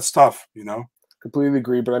 that's tough, you know. Completely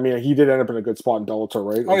agree, but I mean, he did end up in a good spot in Bellator,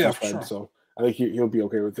 right? Oh yeah, for sure. So I think he'll be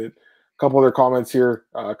okay with it. A couple other comments here.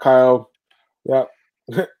 Kyle,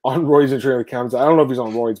 on Roy's in training with Hamzat. I don't know if he's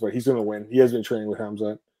on Roy's, but he's going to win. He has been training with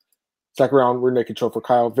Hamzat. Second round, we're naked show for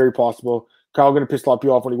Kyle. Very possible. Kyle going to piss a lot of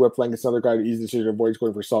people off when he whip flank another guy to ease the decision. Avoids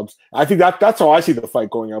going for subs. I think that's how I see the fight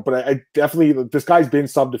going out. But I definitely, this guy's been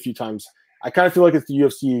subbed a few times. I kind of feel like it's the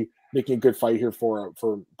UFC making a good fight here for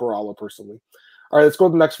Borralho personally. All right, let's go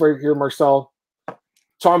to the next fight here, Marcel.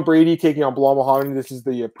 Tom Brady taking on Bilal Muhammad. This is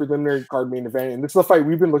the preliminary card main event, and this is a fight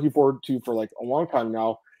we've been looking forward to for like a long time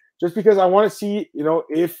now. Just because I want to see, you know,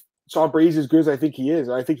 if Sean Brady's as good as I think he is.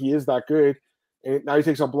 I think he is that good. And now he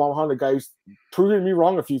takes on Bilal Muhammad, a guy who's proven me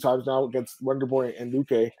wrong a few times now against Wonderboy and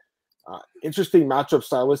Luque. Interesting matchup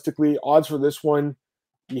stylistically. Odds for this one,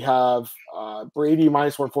 we have Brady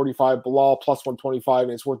minus 145, Bilal plus 125.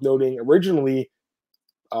 And it's worth noting, originally,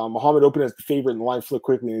 Muhammad opened as the favorite, and the line flipped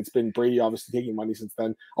quickly, and it's been Brady obviously taking money since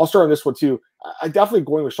then. I'll start on this one too. I definitely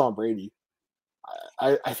going with Sean Brady.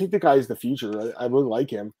 I think the guy is the future. I really like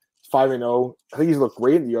him. 5-0. I think he's looked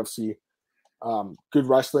great in the UFC. Good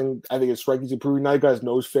wrestling. I think his striking's improving. Now he got his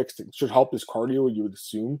nose fixed. It should help his cardio, you would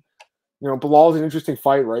assume. Bilal is an interesting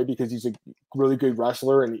fight, right? Because he's a really good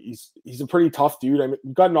wrestler and he's a pretty tough dude. I mean,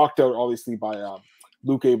 he got knocked out obviously by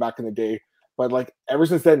Luque back in the day, but like ever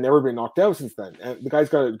since then, never been knocked out since then. And the guy's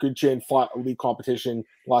got a good chin, fought elite competition.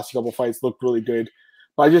 Last couple fights looked really good.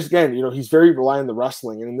 But I just again, he's very reliant on the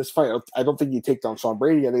wrestling. And in this fight, I don't think he take down Sean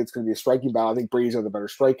Brady. I think it's going to be a striking battle. I think Brady's got the better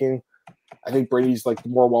striking. I think Brady's like the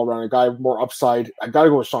more well-rounded guy, more upside. I got to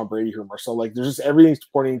go with Sean Brady here, Marcel. Like there's just everything's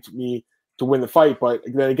pointing to me to win the fight, but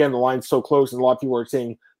then again, the line's so close, and a lot of people are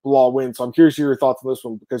saying Bilal wins. So I'm curious to hear your thoughts on this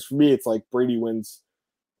one, because for me, it's like Brady wins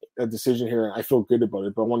a decision here, and I feel good about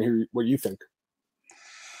it. But I want to hear what you think.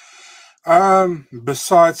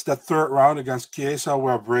 Besides that third round against Chiesa,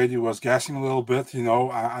 where Brady was guessing a little bit,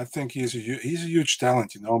 I think he's a huge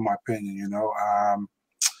talent. In my opinion,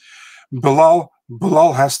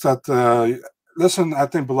 Bilal has that. Listen, I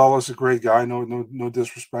think Bilal is a great guy. No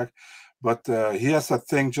disrespect. But he has that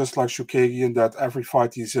thing, just like Chookagian, that every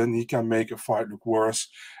fight he's in, he can make a fight look worse.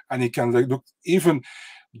 And he can look even,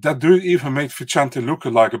 that dude even made Vicente look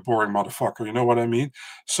like a boring motherfucker. You know what I mean?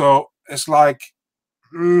 So it's like,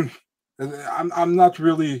 I'm not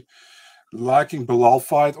really liking Bilal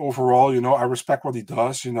fight overall. I respect what he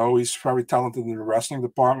does. He's very talented in the wrestling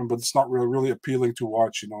department, but it's not really appealing to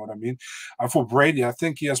watch. You know what I mean? And for Brady, I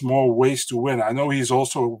think he has more ways to win. I know he's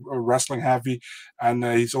also wrestling heavy, and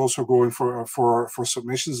he's also going for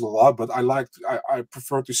submissions a lot. But I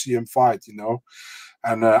prefer to see him fight.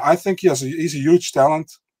 And I think he's a huge talent.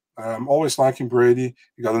 I'm always liking Brady.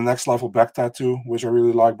 He got a next level back tattoo, which I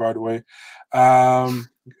really like, by the way. I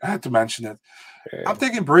had to mention it. I'm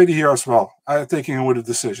taking Brady here as well. I'm taking him with a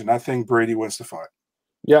decision. I think Brady wins the fight.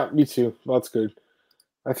 Yeah, me too. That's good.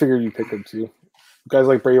 I figured you'd pick him too. Guys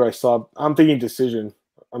like Brady by sub. I'm thinking decision.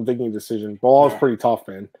 Ball is pretty tough,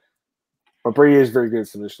 man. But Brady is very good at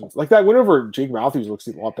submissions. Like that win over Jake Matthews looks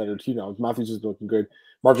a lot better too now. Matthews is looking good.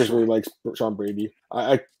 Marcus really likes Sean Brady.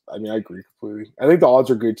 I mean, I agree completely. I think the odds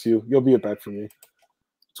are good too. You'll be a bet for me.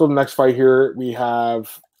 So the next fight here, we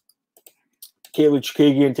have Kayla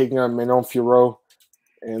Chookagian taking on Manon Fiorot.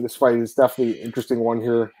 And this fight is definitely an interesting one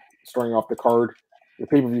here, starting off the card. The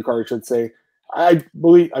pay-per-view card, I should say. I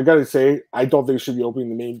got to say, I don't think it should be opening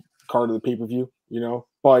the main card of the pay-per-view,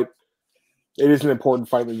 but it is an important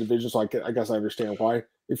fight in the division, so I guess I understand why.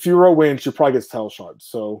 If Fiorot wins, she probably gets a title shot,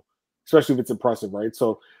 so especially if it's impressive, right?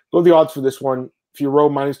 So go with the odds for this one.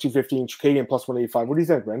 Fiorot minus 215, Chookagian plus 185. What do you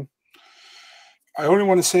think, Ben? I only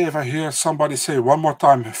want to say, if I hear somebody say one more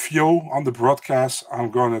time Fio on the broadcast,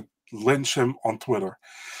 I'm going to lynch him on Twitter.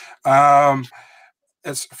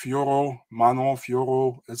 It's Fiorot, Manon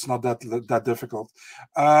Fiorot. It's not that difficult.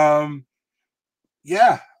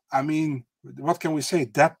 Yeah, I mean, what can we say?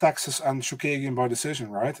 That Texas and Chookagian by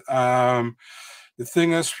decision, right? The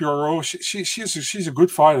thing is, Fiorot, she's a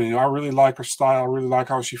good fighter. I really like her style. I really like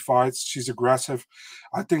how she fights. She's aggressive.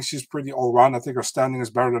 I think she's pretty all round. I think her standing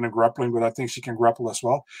is better than her grappling, but I think she can grapple as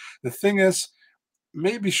well. The thing is,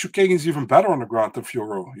 maybe Chookagian's even better on the ground than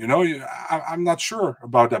Fiorot. I'm not sure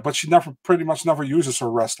about that, but she pretty much never uses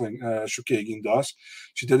her wrestling. Chookagian does.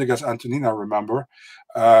 She did against Antonina, I remember.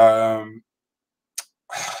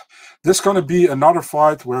 This is going to be another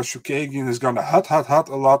fight where Chookagian is going to hut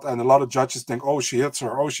a lot, and a lot of judges think, oh, she hits her,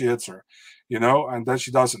 and then she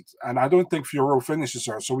doesn't. And I don't think Fiorot finishes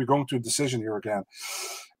her, so we're going to a decision here again.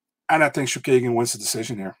 And I think Chookagian wins the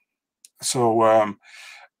decision here. So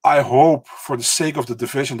I hope, for the sake of the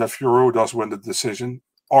division, that Fiorot does win the decision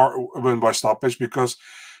or win by stoppage, because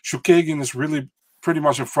Chookagian is really pretty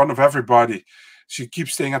much in front of everybody. She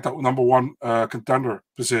keeps staying at that number one contender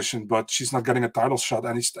position, but she's not getting a title shot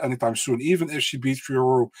anytime soon. Even if she beats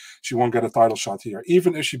Fiorot, she won't get a title shot here.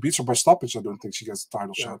 Even if she beats her by stoppage, I don't think she gets a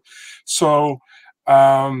title shot. So,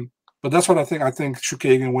 but that's what I think. I think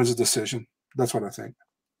Chookagian wins the decision. That's what I think.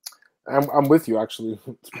 I'm with you, actually,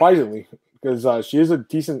 surprisingly, because she is a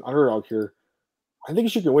decent underdog here. I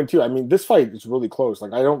think she can win too. I mean, this fight is really close.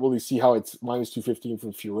 Like, I don't really see how it's minus 215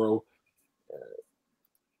 from Fiorot.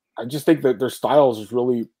 I just think that their styles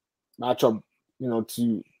really match up,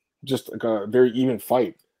 to just like a very even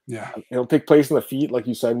fight. Yeah. It'll take place in the feet, like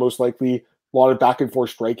you said, most likely. A lot of back and forth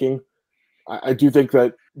striking. I do think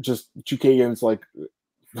that just Chookagian's like,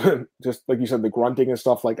 just like you said, the grunting and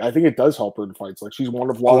stuff. Like, I think it does help her in fights. Like, she's one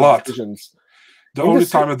of a lot of decisions. The only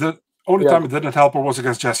time it didn't help her was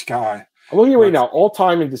against Jessica Eye. I'm looking right now. All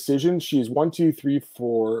time in decisions, she is 1, 2, 3,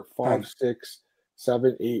 4, 5, 6,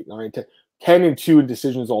 7, 8, 9, 10. 10-2 in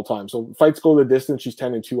decisions all time. So fights go the distance, she's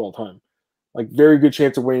 10-2 all time. Like, very good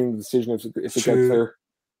chance of winning the decision if it gets there.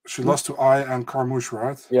 She lost to Eye and Carmouche,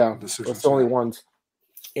 right? Yeah, that's the only ones.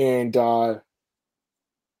 And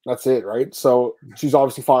That's it, right? So she's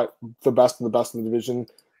obviously fought the best of the best in the division.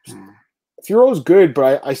 Fiorot's good,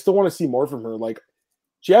 but I still want to see more from her. Like,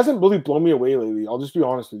 she hasn't really blown me away lately. I'll just be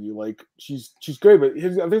honest with you. Like, she's good, but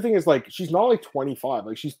the other thing is, like, she's not like 25.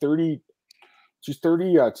 Like, she's 30. She's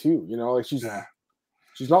 32. You know, like she's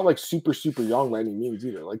not like super young by any means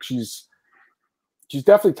either. Like, she's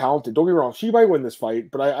definitely talented. Don't get me wrong. She might win this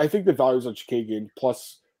fight, but I think the values on Chikagian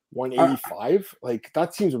plus 185. Like,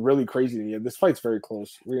 that seems really crazy to me. This fight's very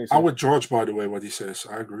close. I'm with George, by the way, what he says.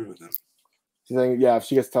 I agree with him. She's saying, yeah, if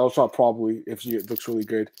she gets a title shot, probably, if she looks really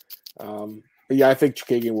good. But yeah, I think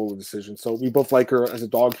Chikagian will win the decision. So we both like her as a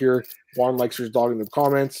dog here. Juan likes her as a dog in the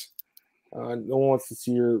comments. No one wants to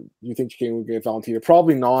see her. You think Chikagian would get Valentina?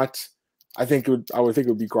 Probably not. I would think it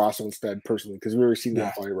would be Grasso instead, personally, because we already seen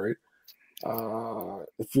that fight, right?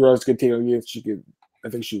 If Fiorot's gonna take on you, I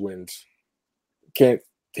think she wins. Can't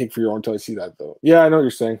take for your own until I see that, though. Yeah, I know what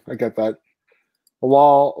you're saying. I get that.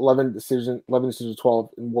 Bilal 11 decisions, 12,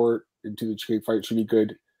 and more into the Chikagian fight should be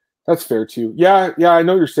good. That's fair too. Yeah, I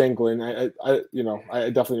know what you're saying, Glenn. I definitely know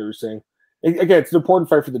what you're saying. Again, it's an important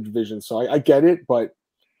fight for the division, so I get it, but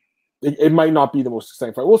it might not be the most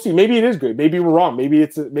exciting fight. We'll see. Maybe it is good. Maybe we're wrong. Maybe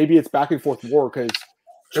it's back and forth war because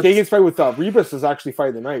Chikagian's fight with Ribas is actually fight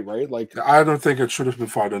of the night, right? Like, I don't think it should have been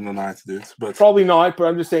fight of the night, dude. But probably not. But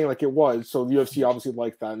I'm just saying, like, it was. So the UFC obviously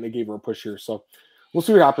liked that, and they gave her a push here. So we'll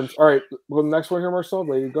see what happens. All right, well, the next one here, Marcel.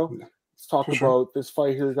 There you go. Let's talk about this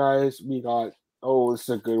fight here, guys. We got. Oh, this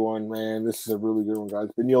is a good one, man. This is a really good one, guys.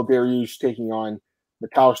 Beneil Dariush taking on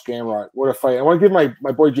Makhachev Gamrot. What a fight. I want to give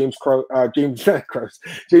my boy James Lynch. I gotta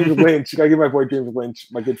give my boy James Lynch,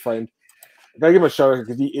 my good friend. I gotta give him a shout out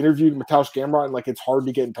because he interviewed Makhachev Gamrot, and like it's hard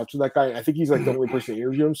to get in touch with that guy. I think he's like the only person to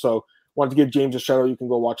interview him. So wanted to give James a shout out. You can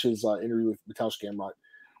go watch his interview with Makhachev Gamrot.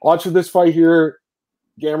 Watch this fight here.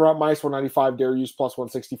 Gamrot minus 195, Dariush plus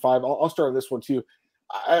 165. I'll start on this one too.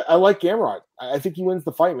 I like Gamrot. I think he wins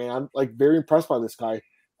the fight, man. I'm like very impressed by this guy.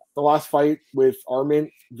 The last fight with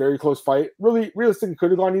Armin, very close fight. Really, realistically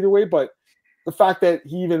could have gone either way, but the fact that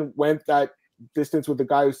he even went that distance with the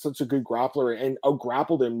guy who's such a good grappler and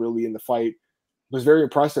out-grappled him really in the fight was very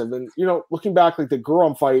impressive. And, you know, looking back, like the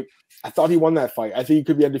Guram fight, I thought he won that fight. I think he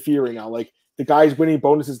could be undefeated right now. Like, the guy's winning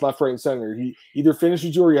bonuses left, right, and center. He either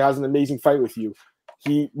finishes you or he has an amazing fight with you.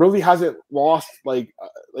 He really hasn't lost,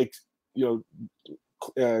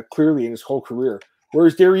 clearly in his whole career.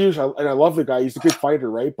 Whereas Dariush, and I love the guy, he's a good fighter,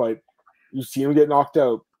 right? But you've seen him get knocked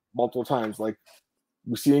out multiple times. Like,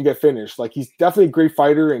 we've seen him get finished. Like, he's definitely a great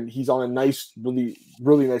fighter, and he's on a nice, really,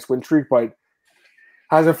 really nice win streak, but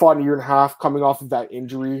hasn't fought in a year and a half, coming off of that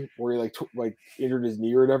injury where he injured his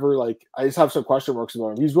knee or whatever. Like, I just have some question marks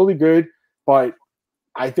about him. He's really good, but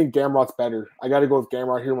I think Gamrot's better. I got to go with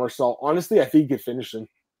Gamrot here, Marcel. Honestly, I think he could finish him.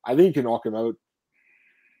 I think he can knock him out.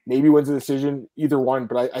 Maybe wins a decision, either one,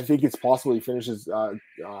 but I think it's possible he finishes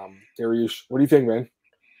Dariush. What do you think, man?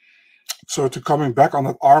 So to coming back on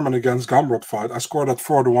that Armin against Gamrot fight, I scored at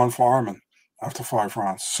 4-1 for Armin after 5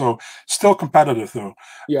 rounds. So still competitive though.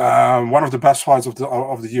 Yeah. One of the best fights of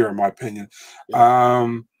the year, in my opinion. Yeah.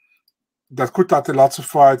 That Kutateladze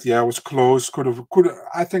fight, yeah, it was close. Could have.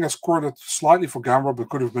 I think I scored it slightly for Gamrot, but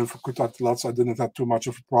could have been for Kutateladze. I didn't have too much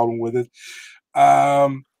of a problem with it.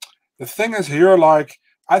 The thing is here, like,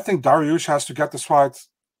 I think Dariush has to get this fight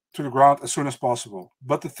to the ground as soon as possible.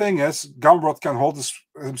 But the thing is, Gamrot can hold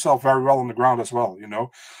himself very well on the ground as well, you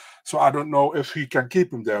know. So I don't know if he can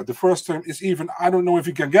keep him there. The first term is even, I don't know if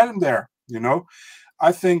he can get him there, you know.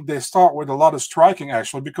 I think they start with a lot of striking,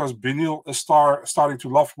 actually, because Beneil is starting to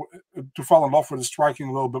fall in love with the striking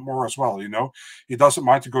a little bit more as well, you know. He doesn't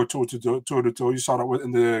mind to go toe-to-toe. You saw that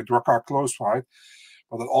in the Drakkar close fight.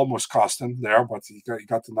 But it almost cost him there, but he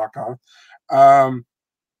got the knockout.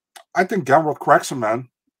 I think Gamrot cracks him, man.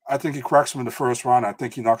 I think he cracks him in the first round. I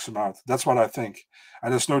think he knocks him out. That's what I think.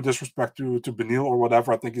 And there's no disrespect to Beneil or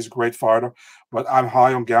whatever. I think he's a great fighter. But I'm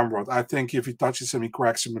high on Gamrot. I think if he touches him, he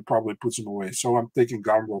cracks him and probably puts him away. So I'm taking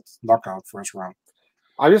Gamrot knockout first round.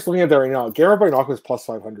 I'm just looking at that right now. Gamrot by knockout is plus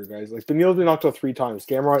 500, guys. Like, Beneil's been knocked out 3 times.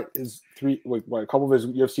 Gamrot is a couple of his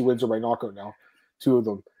UFC wins are by knockout now. 2 of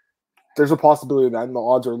them. There's a possibility of that, and the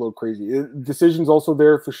odds are a little crazy. Decision's also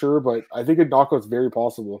there for sure, but I think a knockout's very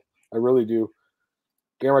possible. I really do.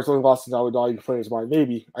 Gamrot's only lost to Nawadal. You can play his mind.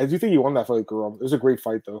 Maybe. I do think he won that fight with Guram. It was a great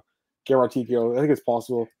fight, though. Gamrot TKO. I think it's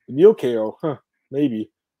possible. Beneil KO.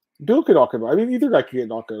 Maybe. Bill could knock him out. I mean, either guy could get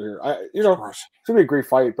knocked out here. It's going to be a great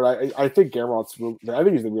fight, but I think Gamrot's I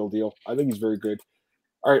think he's the real deal. I think he's very good.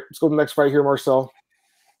 All right, let's go to the next fight here, Marcel.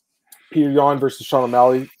 Peter Yan versus Sean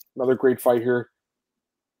O'Malley. Another great fight here.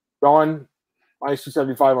 Yan, minus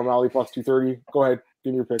 275, O'Malley plus 230. Go ahead.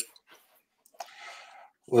 Give me your pick.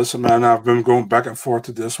 Listen, man, I've been going back and forth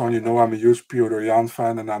to this one. You know, I'm a huge Piotr Jan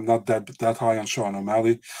fan, and I'm not that high on Sean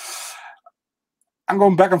O'Malley. I'm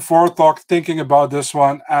going back and forth, thinking about this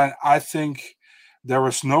one, and I think there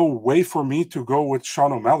is no way for me to go with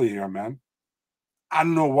Sean O'Malley here, man. I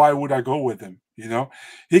don't know why would I go with him. You know,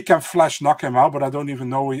 he can flash knock him out, but I don't even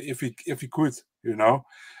know if he could. You know,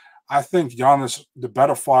 I think Jan is the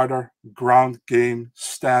better fighter. Ground game,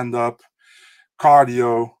 stand up,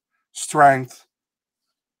 cardio, strength.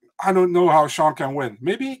 I don't know how Sean can win.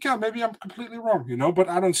 Maybe he can. Maybe I'm completely wrong, you know, but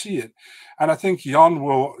I don't see it. And I think Jan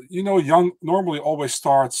will, you know, Jan normally always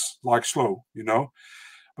starts like slow, you know.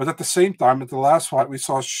 But at the same time, at the last fight, we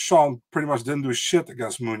saw Sean pretty much didn't do shit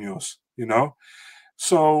against Munoz, you know.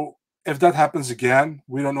 So if that happens again,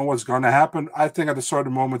 we don't know what's going to happen. I think at a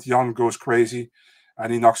certain moment, Jan goes crazy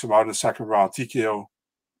and he knocks him out in the second round, TKO,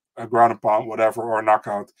 a ground and pound, whatever, or a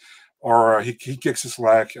knockout. Or he kicks his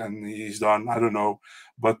leg and he's done. I don't know.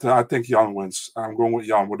 But I think Jan wins. I'm going with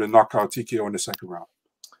Jan with a knockout TKO in the second round.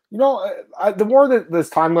 You know, the more that this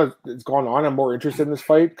time has gone on, I'm more interested in this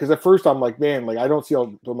fight. Because at first I'm like, man, like I don't see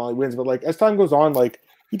how O'Malley wins. But like as time goes on, like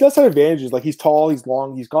he does have advantages. Like he's tall, he's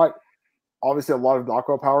long, he's got obviously a lot of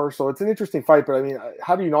knockout power. So it's an interesting fight. But I mean,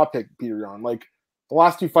 how do you not pick Peter Yan? Like the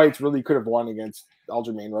last two fights really could have won against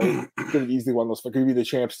Aljamain, right? Could have easily won those. Could be the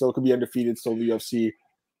champ still, could be undefeated, still the UFC.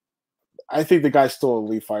 I think the guy's still an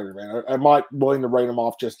elite fighter, man. I'm not willing to write him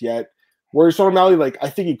off just yet. Whereas Sean O'Malley, like, I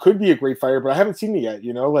think he could be a great fighter, but I haven't seen it yet,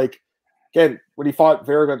 you know? Like, again, when he fought,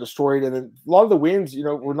 Vera got destroyed, and then a lot of the wins, you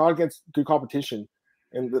know, were not against good competition.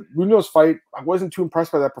 And the Munoz fight, I wasn't too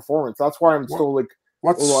impressed by that performance. That's why I'm still, like, a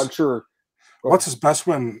little unsure. What's his best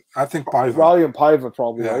win? I think Paiva. Raleigh and Paiva,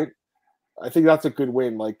 probably, right? I think that's a good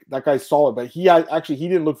win. Like, that guy's solid, but he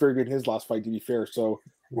didn't look very good in his last fight, to be fair, so.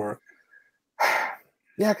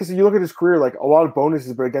 Yeah, because you look at his career, like a lot of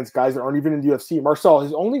bonuses, but against guys that aren't even in the UFC. Marcel,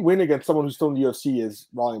 his only win against someone who's still in the UFC is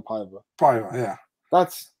Raleigh and Paiva. Yeah.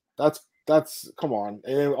 That's come on.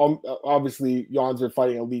 And obviously, Jan's been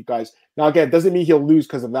fighting elite guys. Now, again, it doesn't mean he'll lose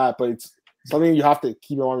because of that, but it's something you have to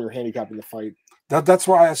keep on your handicap in the fight. That's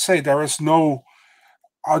why I say there's no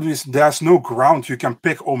ground you can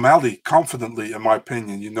pick O'Malley confidently, in my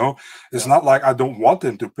opinion. You know, it's not like I don't want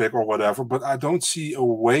him to pick or whatever, but I don't see a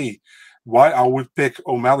way why I would pick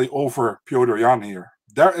O'Malley over Piotr Jan here.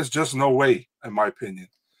 There is just no way, in my opinion.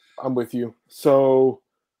 I'm with you. So,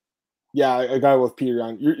 yeah, I got with Peter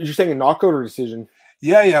Jan. You're saying a knockout or decision?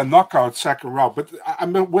 Yeah, knockout second round. But I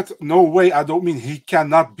mean, with no way, I don't mean he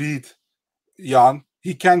cannot beat Jan.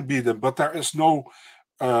 He can beat him, but there is no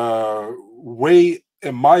way,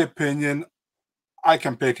 in my opinion, I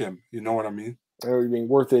can pick him. You know what I mean? I know what you mean.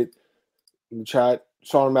 Worth it. In the chat,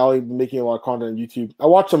 Sean O'Malley been making a lot of content on YouTube. I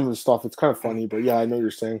watch some of the stuff. It's kind of funny, but yeah, I know what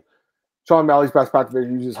you're saying. Sean O'Malley's best back to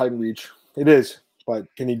uses height and reach. It is, but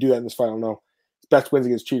can he do that in this fight? I don't know. His best wins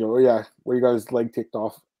against Cheeto. Oh yeah, where he got his leg ticked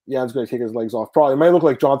off. Yeah, he's going to take his legs off. Probably. It might look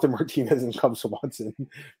like Jonathan Martinez and Cub Swanson.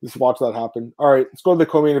 Just watch that happen. All right, let's go to the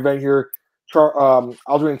co-main event here.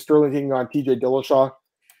 Aljamain Sterling taking on TJ Dillashaw,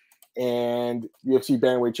 and UFC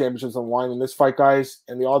Bantamweight Championships on the line in this fight, guys.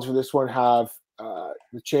 And the odds for this one have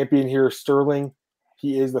the champion here, Sterling.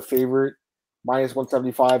 He is the favorite, minus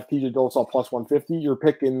 175. TJ Dillashaw plus 150. Your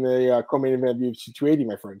pick in the co-main event of UFC 280,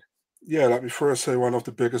 my friend. Yeah, let me first say one of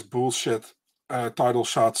the biggest bullshit title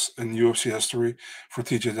shots in UFC history for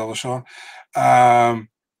TJ Dillashaw.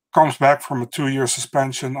 Comes back from a 2-year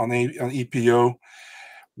suspension on EPO.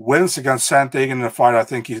 Wins against Sandhagen in a fight I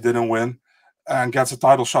think he didn't win, and gets a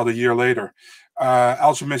title shot a year later.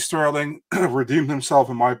 Aljamain Sterling redeemed himself,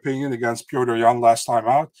 in my opinion, against Piotr Jan last time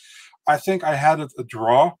out. I think I had it a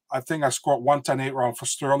draw. I think I scored 1-10-8 round for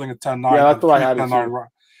Sterling, a 10-9. Yeah, that's what I had it too.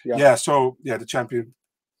 Yeah, so yeah, the champion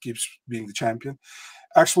keeps being the champion.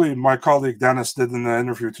 Actually, my colleague Dennis did an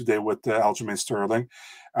interview today with Aljamain Sterling,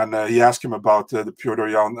 and he asked him about the Piotr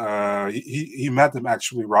Jan. He met him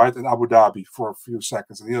actually, right, in Abu Dhabi for a few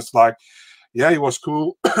seconds, and he was like, yeah, he was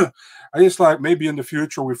cool. And he's like, maybe in the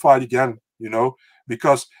future we fight again, you know,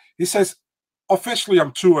 because he says, officially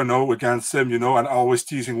I'm 2-0 against him, you know, and always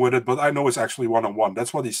teasing with it, but I know it's actually 1-1.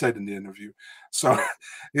 That's what he said in the interview. So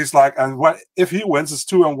he's like, and if he wins, it's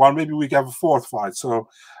 2-1, maybe we can have a fourth fight. So,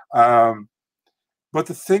 but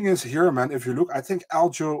the thing is here, man, if you look, I think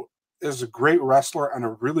Aljo is a great wrestler and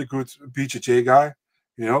a really good BJJ guy,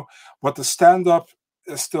 you know, but the stand-up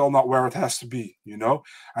is still not where it has to be, you know.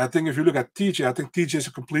 I think if you look at TJ, I think TJ is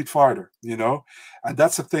a complete fighter, you know, and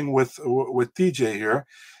that's the thing with TJ here.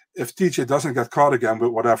 If TJ doesn't get caught again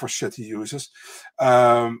with whatever shit he uses,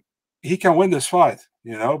 he can win this fight,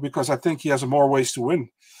 you know, because I think he has more ways to win.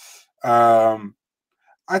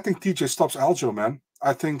 I think TJ stops Aljo, man.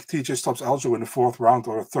 I think TJ stops Aljo in the 4th round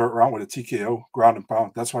or the 3rd round with a TKO, ground and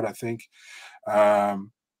pound. That's what I think.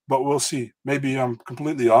 But we'll see. Maybe I'm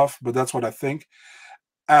completely off, but that's what I think.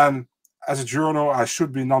 And as a journal, I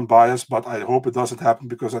should be non-biased, but I hope it doesn't happen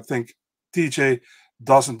because I think TJ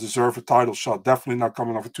doesn't deserve a title shot. Definitely not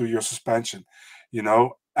coming off a 2-year suspension, you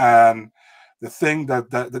know. And the thing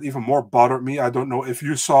that even more bothered me, I don't know if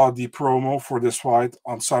you saw the promo for this fight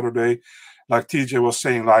on Saturday, like TJ was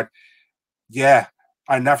saying, like, yeah,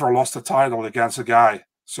 I never lost a title against a guy,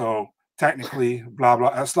 so technically, blah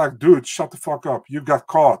blah. It's like, dude, shut the fuck up. You got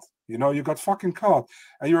caught. You know, you got fucking caught,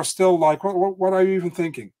 and you're still like, what are you even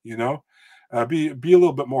thinking? You know, be a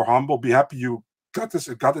little bit more humble. Be happy you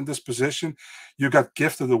got in this position. You got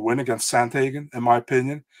gifted a win against Sandhagen, in my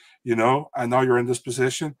opinion. You know, and now you're in this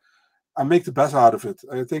position. And make the best out of it.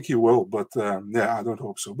 I think he will, but yeah, I don't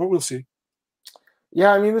hope so. But we'll see.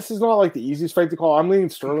 Yeah, I mean, this is not like the easiest fight to call. I'm leaning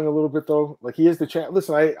Sterling a little bit though. Like he is the champ.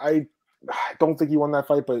 Listen, I don't think he won that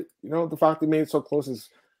fight, but you know the fact they made it so close is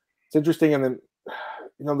it's interesting. And then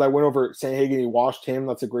you know that win over Sandhagen, he washed him.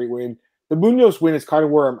 That's a great win. The Munoz win is kind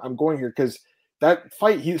of where I'm going here because that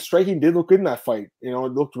fight, striking did look good in that fight. You know,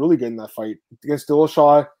 it looked really good in that fight against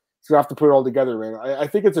Dillashaw. He's gonna have to put it all together, man. I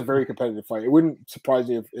think it's a very competitive fight. It wouldn't surprise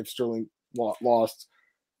me if Sterling lost.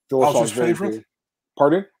 Aljo's favorite. Good.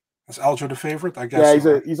 Pardon? Is Aljo the favorite? I guess.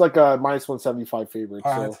 Yeah, he's like a -175 favorite.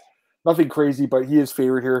 All so right. Nothing crazy, but he is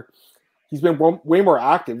favorite here. He's been way more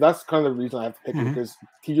active. That's kind of the reason I have to pick him because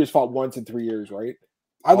TJ's fought once in 3 years, right?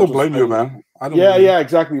 I don't blame you, man. Yeah,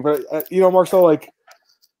 exactly. But you know, Marcel, like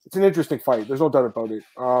it's an interesting fight. There's no doubt about it.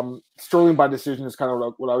 Sterling by decision is kind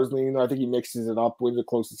of what I was leaning. I think he mixes it up with a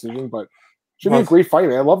close decision, but should be a great fight,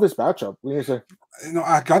 man. I love this matchup. What do you say? You know,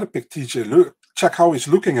 I gotta pick TJ. Look, check how he's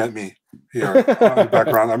looking at me here in the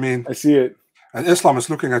background. I mean, I see it. And Islam is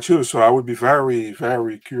looking at you, so I would be very,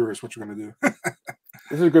 very curious what you're gonna do.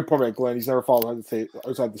 This is a good point, Glenn. He's never fought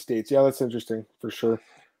outside the States. Yeah, that's interesting for sure.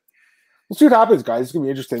 We'll see what happens, guys. It's going to be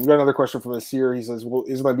interesting. We got another question from Nasir. He says, well,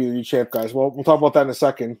 isn't that be the new champ, guys? Well, we'll talk about that in a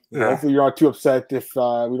second. Yeah. Hopefully you're not too upset if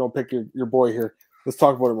we don't pick your boy here. Let's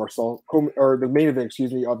talk about it, Marcel. Or the main event,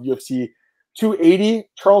 of UFC 280.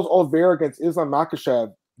 Charles Oliveira against Islam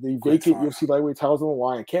Makhachev. The vacant UFC lightweight titles on the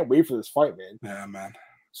line. I can't wait for this fight, man. Yeah, man.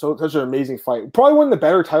 So such an amazing fight. Probably one of the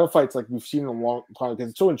better title fights like we've seen in a long time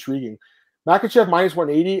because it's so intriguing. Makhachev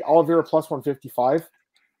 -180, Oliveira +155.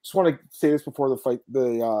 Just want to say this before the fight.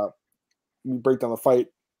 We break down the fight.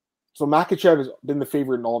 So Makhachev has been the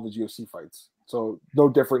favorite in all of his UFC fights. So no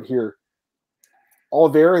different here.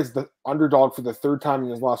 Oliveira is the underdog for the 3rd time in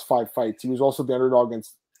his last 5 fights. He was also the underdog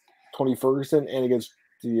against Tony Ferguson and against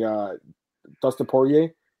the Dustin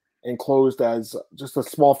Poirier, and closed as just a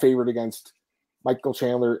small favorite against Michael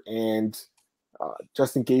Chandler and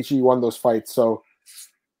Justin Gaethje. Won those fights. So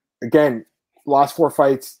again, last 4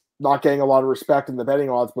 fights, not getting a lot of respect in the betting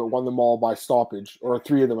odds, but won them all by stoppage, or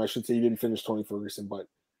 3 of them, I should say. He didn't finish Tony Ferguson, but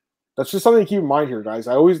that's just something to keep in mind here, guys.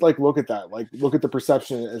 I always look at that, look at the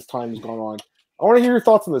perception as time has gone on. I want to hear your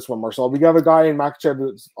thoughts on this one, Marcel. We have a guy in Makhachev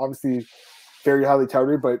that's obviously very highly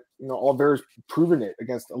touted, but you know, Oliveira's proven it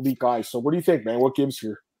against elite guys. So what do you think, man? What gives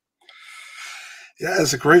here? Yeah,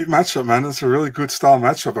 it's a great matchup, man. It's a really good style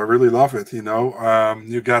matchup. I really love it. You know,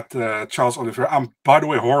 you got Charles Oliveira. I'm, by the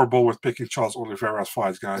way, horrible with picking Charles Oliveira's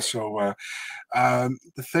fights, guys. So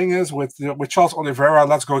the thing is, with Charles Oliveira,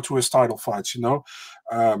 let's go to his title fights. You know,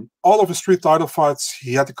 all of his 3 title fights,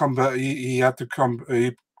 he had to come back. He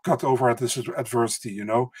got over at this adversity. You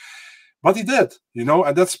know, but he did. You know,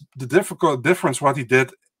 and that's the difference. What he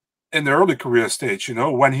did in the early career stage, you know,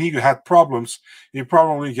 when he had problems, he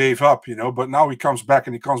probably gave up, you know, but now he comes back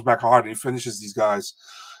and he comes back hard and he finishes these guys.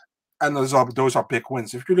 And those are big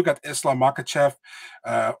wins. If you look at Islam Makhachev,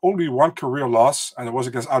 only 1 career loss, and it was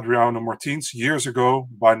against Adriano Martins years ago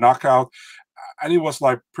by knockout. And he was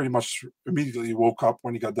like pretty much immediately woke up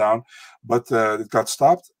when he got down, but it got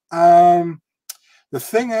stopped. The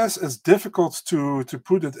thing is, it's difficult to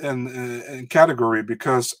put it in category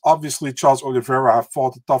because obviously Charles Oliveira have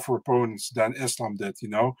fought tougher opponents than Islam did, you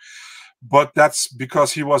know. But that's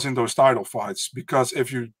because he was in those title fights. Because if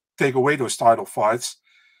you take away those title fights,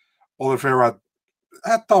 Oliveira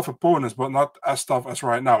had tough opponents, but not as tough as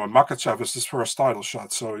right now. And Makhachev is his first title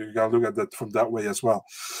shot, so you got to look at that from that way as well.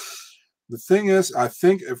 The thing is, I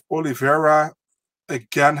think if Oliveira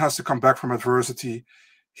again has to come back from adversity,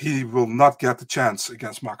 he will not get the chance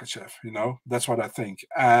against Makhachev, you know? That's what I think.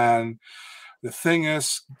 And the thing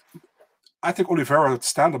is, I think Oliveira's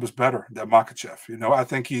stand-up is better than Makhachev, you know? I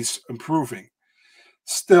think he's improving.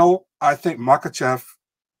 Still, I think Makhachev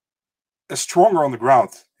is stronger on the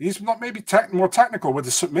ground. He's not maybe more technical with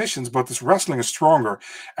the submissions, but his wrestling is stronger.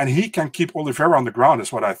 And he can keep Oliveira on the ground,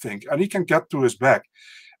 is what I think. And he can get to his back.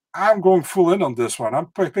 I'm going full in on this one. I'm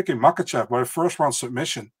picking Makhachev by a first-round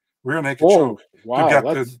submission. Rear naked choke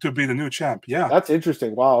to be the new champ. Yeah. That's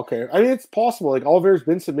interesting. Wow, okay. I mean, it's possible. Like, Oliveira's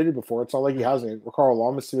been submitted before. It's not like he hasn't. Ricardo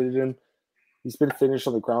Lama submitted him. He's been finished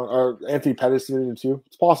on the ground. Or Anthony Pettis submitted him too.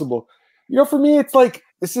 It's possible. For me, it's like,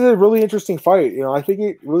 this is a really interesting fight. I think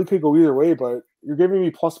it really could go either way, but you're giving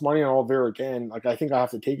me plus money on Oliveira again. Like, I think I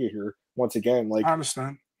have to take it here once again. Like, I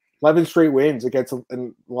understand. 11 straight wins in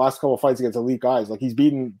the last couple of fights against elite guys. Like, he's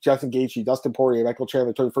beaten Justin Gaethje, Dustin Poirier, Michael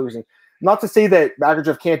Chandler, Tony Ferguson. Not to say that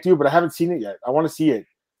Makhachev can't do it, but I haven't seen it yet. I want to see it.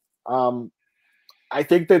 I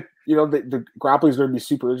think that, the grappling is going to be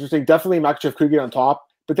super interesting. Definitely Makhachev could get on top.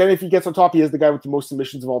 But then if he gets on top, he is the guy with the most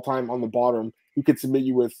submissions of all time on the bottom. He could submit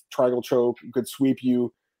you with triangle choke, could sweep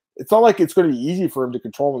you. It's not like it's going to be easy for him to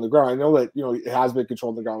control on the ground. I know that, it has been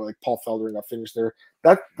controlled on the ground, like Paul Felder got finished there.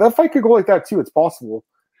 That fight could go like that too. It's possible.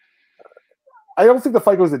 I don't think the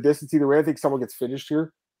fight goes the distance either way. I think someone gets finished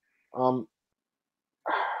here. Man,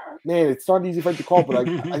 it's not an easy fight to call, but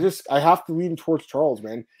I have to lean towards Charles,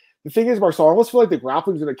 man. The thing is, Marcel, I almost feel like the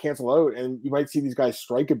grappling is going to cancel out, and you might see these guys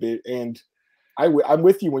strike a bit. And I'm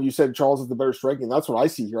with you when you said Charles is the better striking. That's what I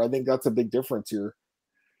see here. I think that's a big difference here.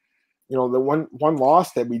 The one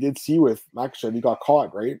loss that we did see with Makhachev, he got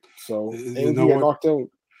caught, right? So he got knocked out.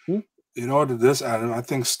 You know what it is, Adam? I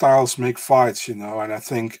think styles make fights, and I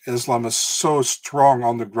think Islam is so strong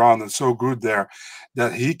on the ground and so good there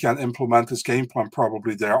that he can implement his game plan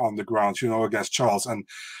probably there on the ground, against Charles. And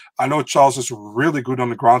I know Charles is really good on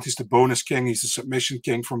the ground. He's the bonus king. He's the submission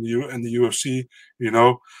king in the UFC,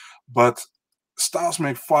 But styles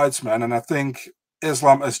make fights, man. And I think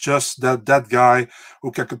Islam is just that guy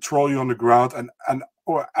who can control you on the ground and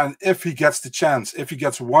if he gets the chance, if he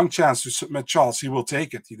gets one chance to submit Charles, he will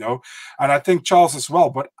take it, And I think Charles as well,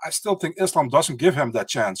 but I still think Islam doesn't give him that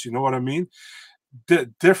chance. You know what I mean?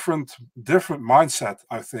 Different mindset,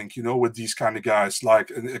 I think, with these kind of guys like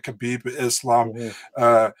Khabib, Islam,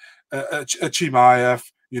 Chimaev,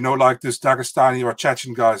 like this Dagestani or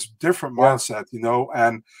Chechen guys, different mindset,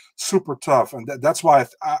 and super tough. And that's why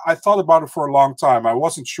I thought about it for a long time. I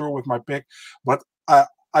wasn't sure with my pick, but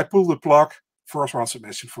I pulled the plug. First round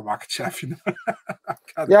submission for Makhachev.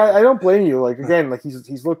 Yeah, I don't blame you. Like, again, like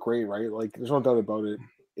he's looked great, right? Like, there's no doubt about it.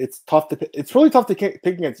 It's tough to pick. It's really tough to pick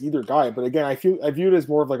against either guy. But again, I view it as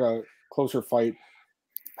more of like a closer fight.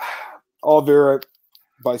 Oliveira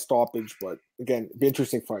by stoppage, but again, it'd be an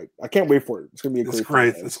interesting fight. I can't wait for it. It's gonna be a great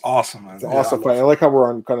fight. It's awesome, man. It's an awesome fight. I like how we're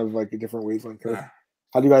on kind of like a different wavelength. Yeah.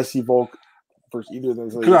 How do you guys see Volk versus either of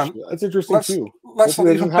those? That's interesting too. Let's not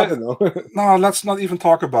even happen though. No, let's not even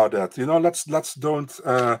talk about that. Let's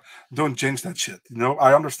don't jinx that shit.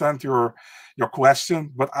 I understand your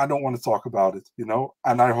question, but I don't want to talk about it.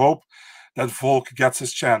 And I hope that Volk gets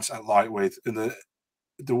his chance at lightweight in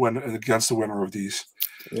the win against the winner of these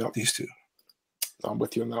two. I'm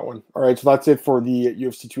with you on that one. All right, so that's it for the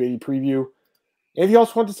UFC 280 preview. Anything else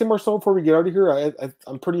you want to say, Marcel, before we get out of here?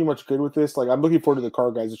 I'm pretty much good with this. Like, I'm looking forward to the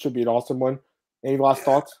card, guys. It should be an awesome one. Any last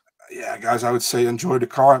thoughts? Yeah, guys, I would say enjoy the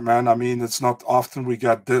card, man. I mean, it's not often we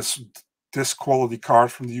get this quality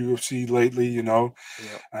card from the UFC lately,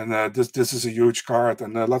 and this is a huge card,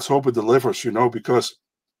 and let's hope it delivers, because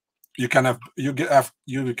you can have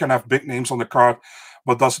big names on the card,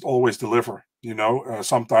 but does it always deliver?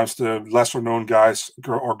 Sometimes the lesser known guys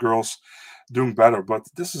or girls doing better, but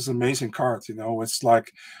this is an amazing card. It's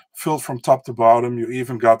like filled from top to bottom. You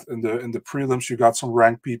even got in the prelims, you got some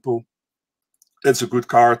ranked people. It's a good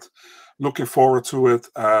card. Looking forward to it,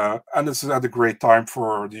 and this is at a great time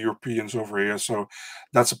for the Europeans over here, so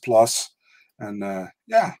that's a plus. And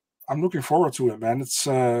I'm looking forward to it, man.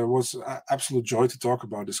 It was an absolute joy to talk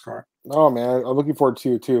about this card. Oh man, I'm looking forward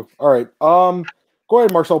to it too. All right, go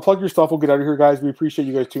ahead, Marcel. Plug your stuff. We'll get out of here, guys. We appreciate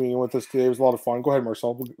you guys tuning in with us today. It was a lot of fun. Go ahead,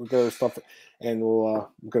 Marcel. We'll get our stuff, and we'll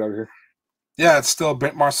get out of here. Yeah, it's still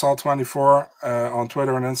BitMarcel24 on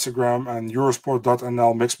Twitter and Instagram, and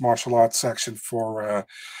Eurosport.nl mixed martial arts section for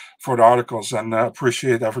the articles. And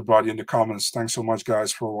appreciate everybody in the comments. Thanks so much,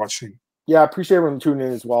 guys, for watching. Yeah, appreciate everyone tuning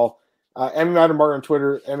in as well. MMA Martin on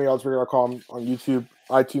Twitter, MMAOB.com on YouTube,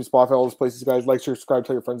 iTunes, Spotify, all those places, guys. Like, share, subscribe,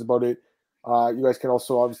 tell your friends about it. You guys can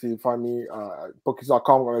also obviously find me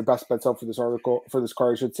bookies.com. Got my best bets out for this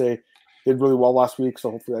card, I should say. Did really well last week,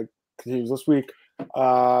 so hopefully that continues this week.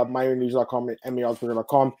 MiamiNews.com,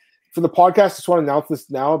 MMAOB.com. For the podcast, I just want to announce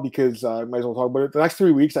this now because I might as well talk about it. The next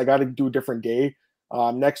 3 weeks, I got to do a different day.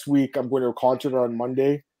 Next week, I'm going to a concert on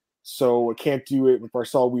Monday, so I can't do it with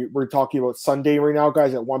Marcel. We're talking about Sunday right now,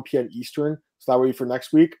 guys, at 1 p.m. Eastern. So that way for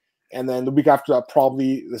next week. And then the week after that,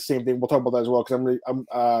 probably the same thing. We'll talk about that as well because I'm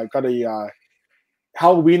got a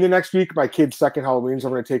Halloween the next week. My kid's second Halloween, so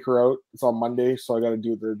I'm going to take her out. It's on Monday, so I got to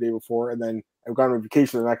do it the day before. And then I've gone on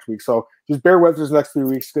vacation the next week. So just bear with us the next 3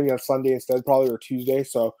 weeks. It's going to be on Sunday instead, probably, or Tuesday.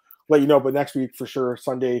 So let you know. But next week for sure,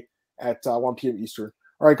 Sunday at 1 p.m. Eastern.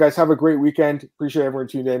 All right, guys, have a great weekend. Appreciate everyone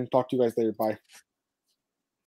tuned in. Talk to you guys later. Bye.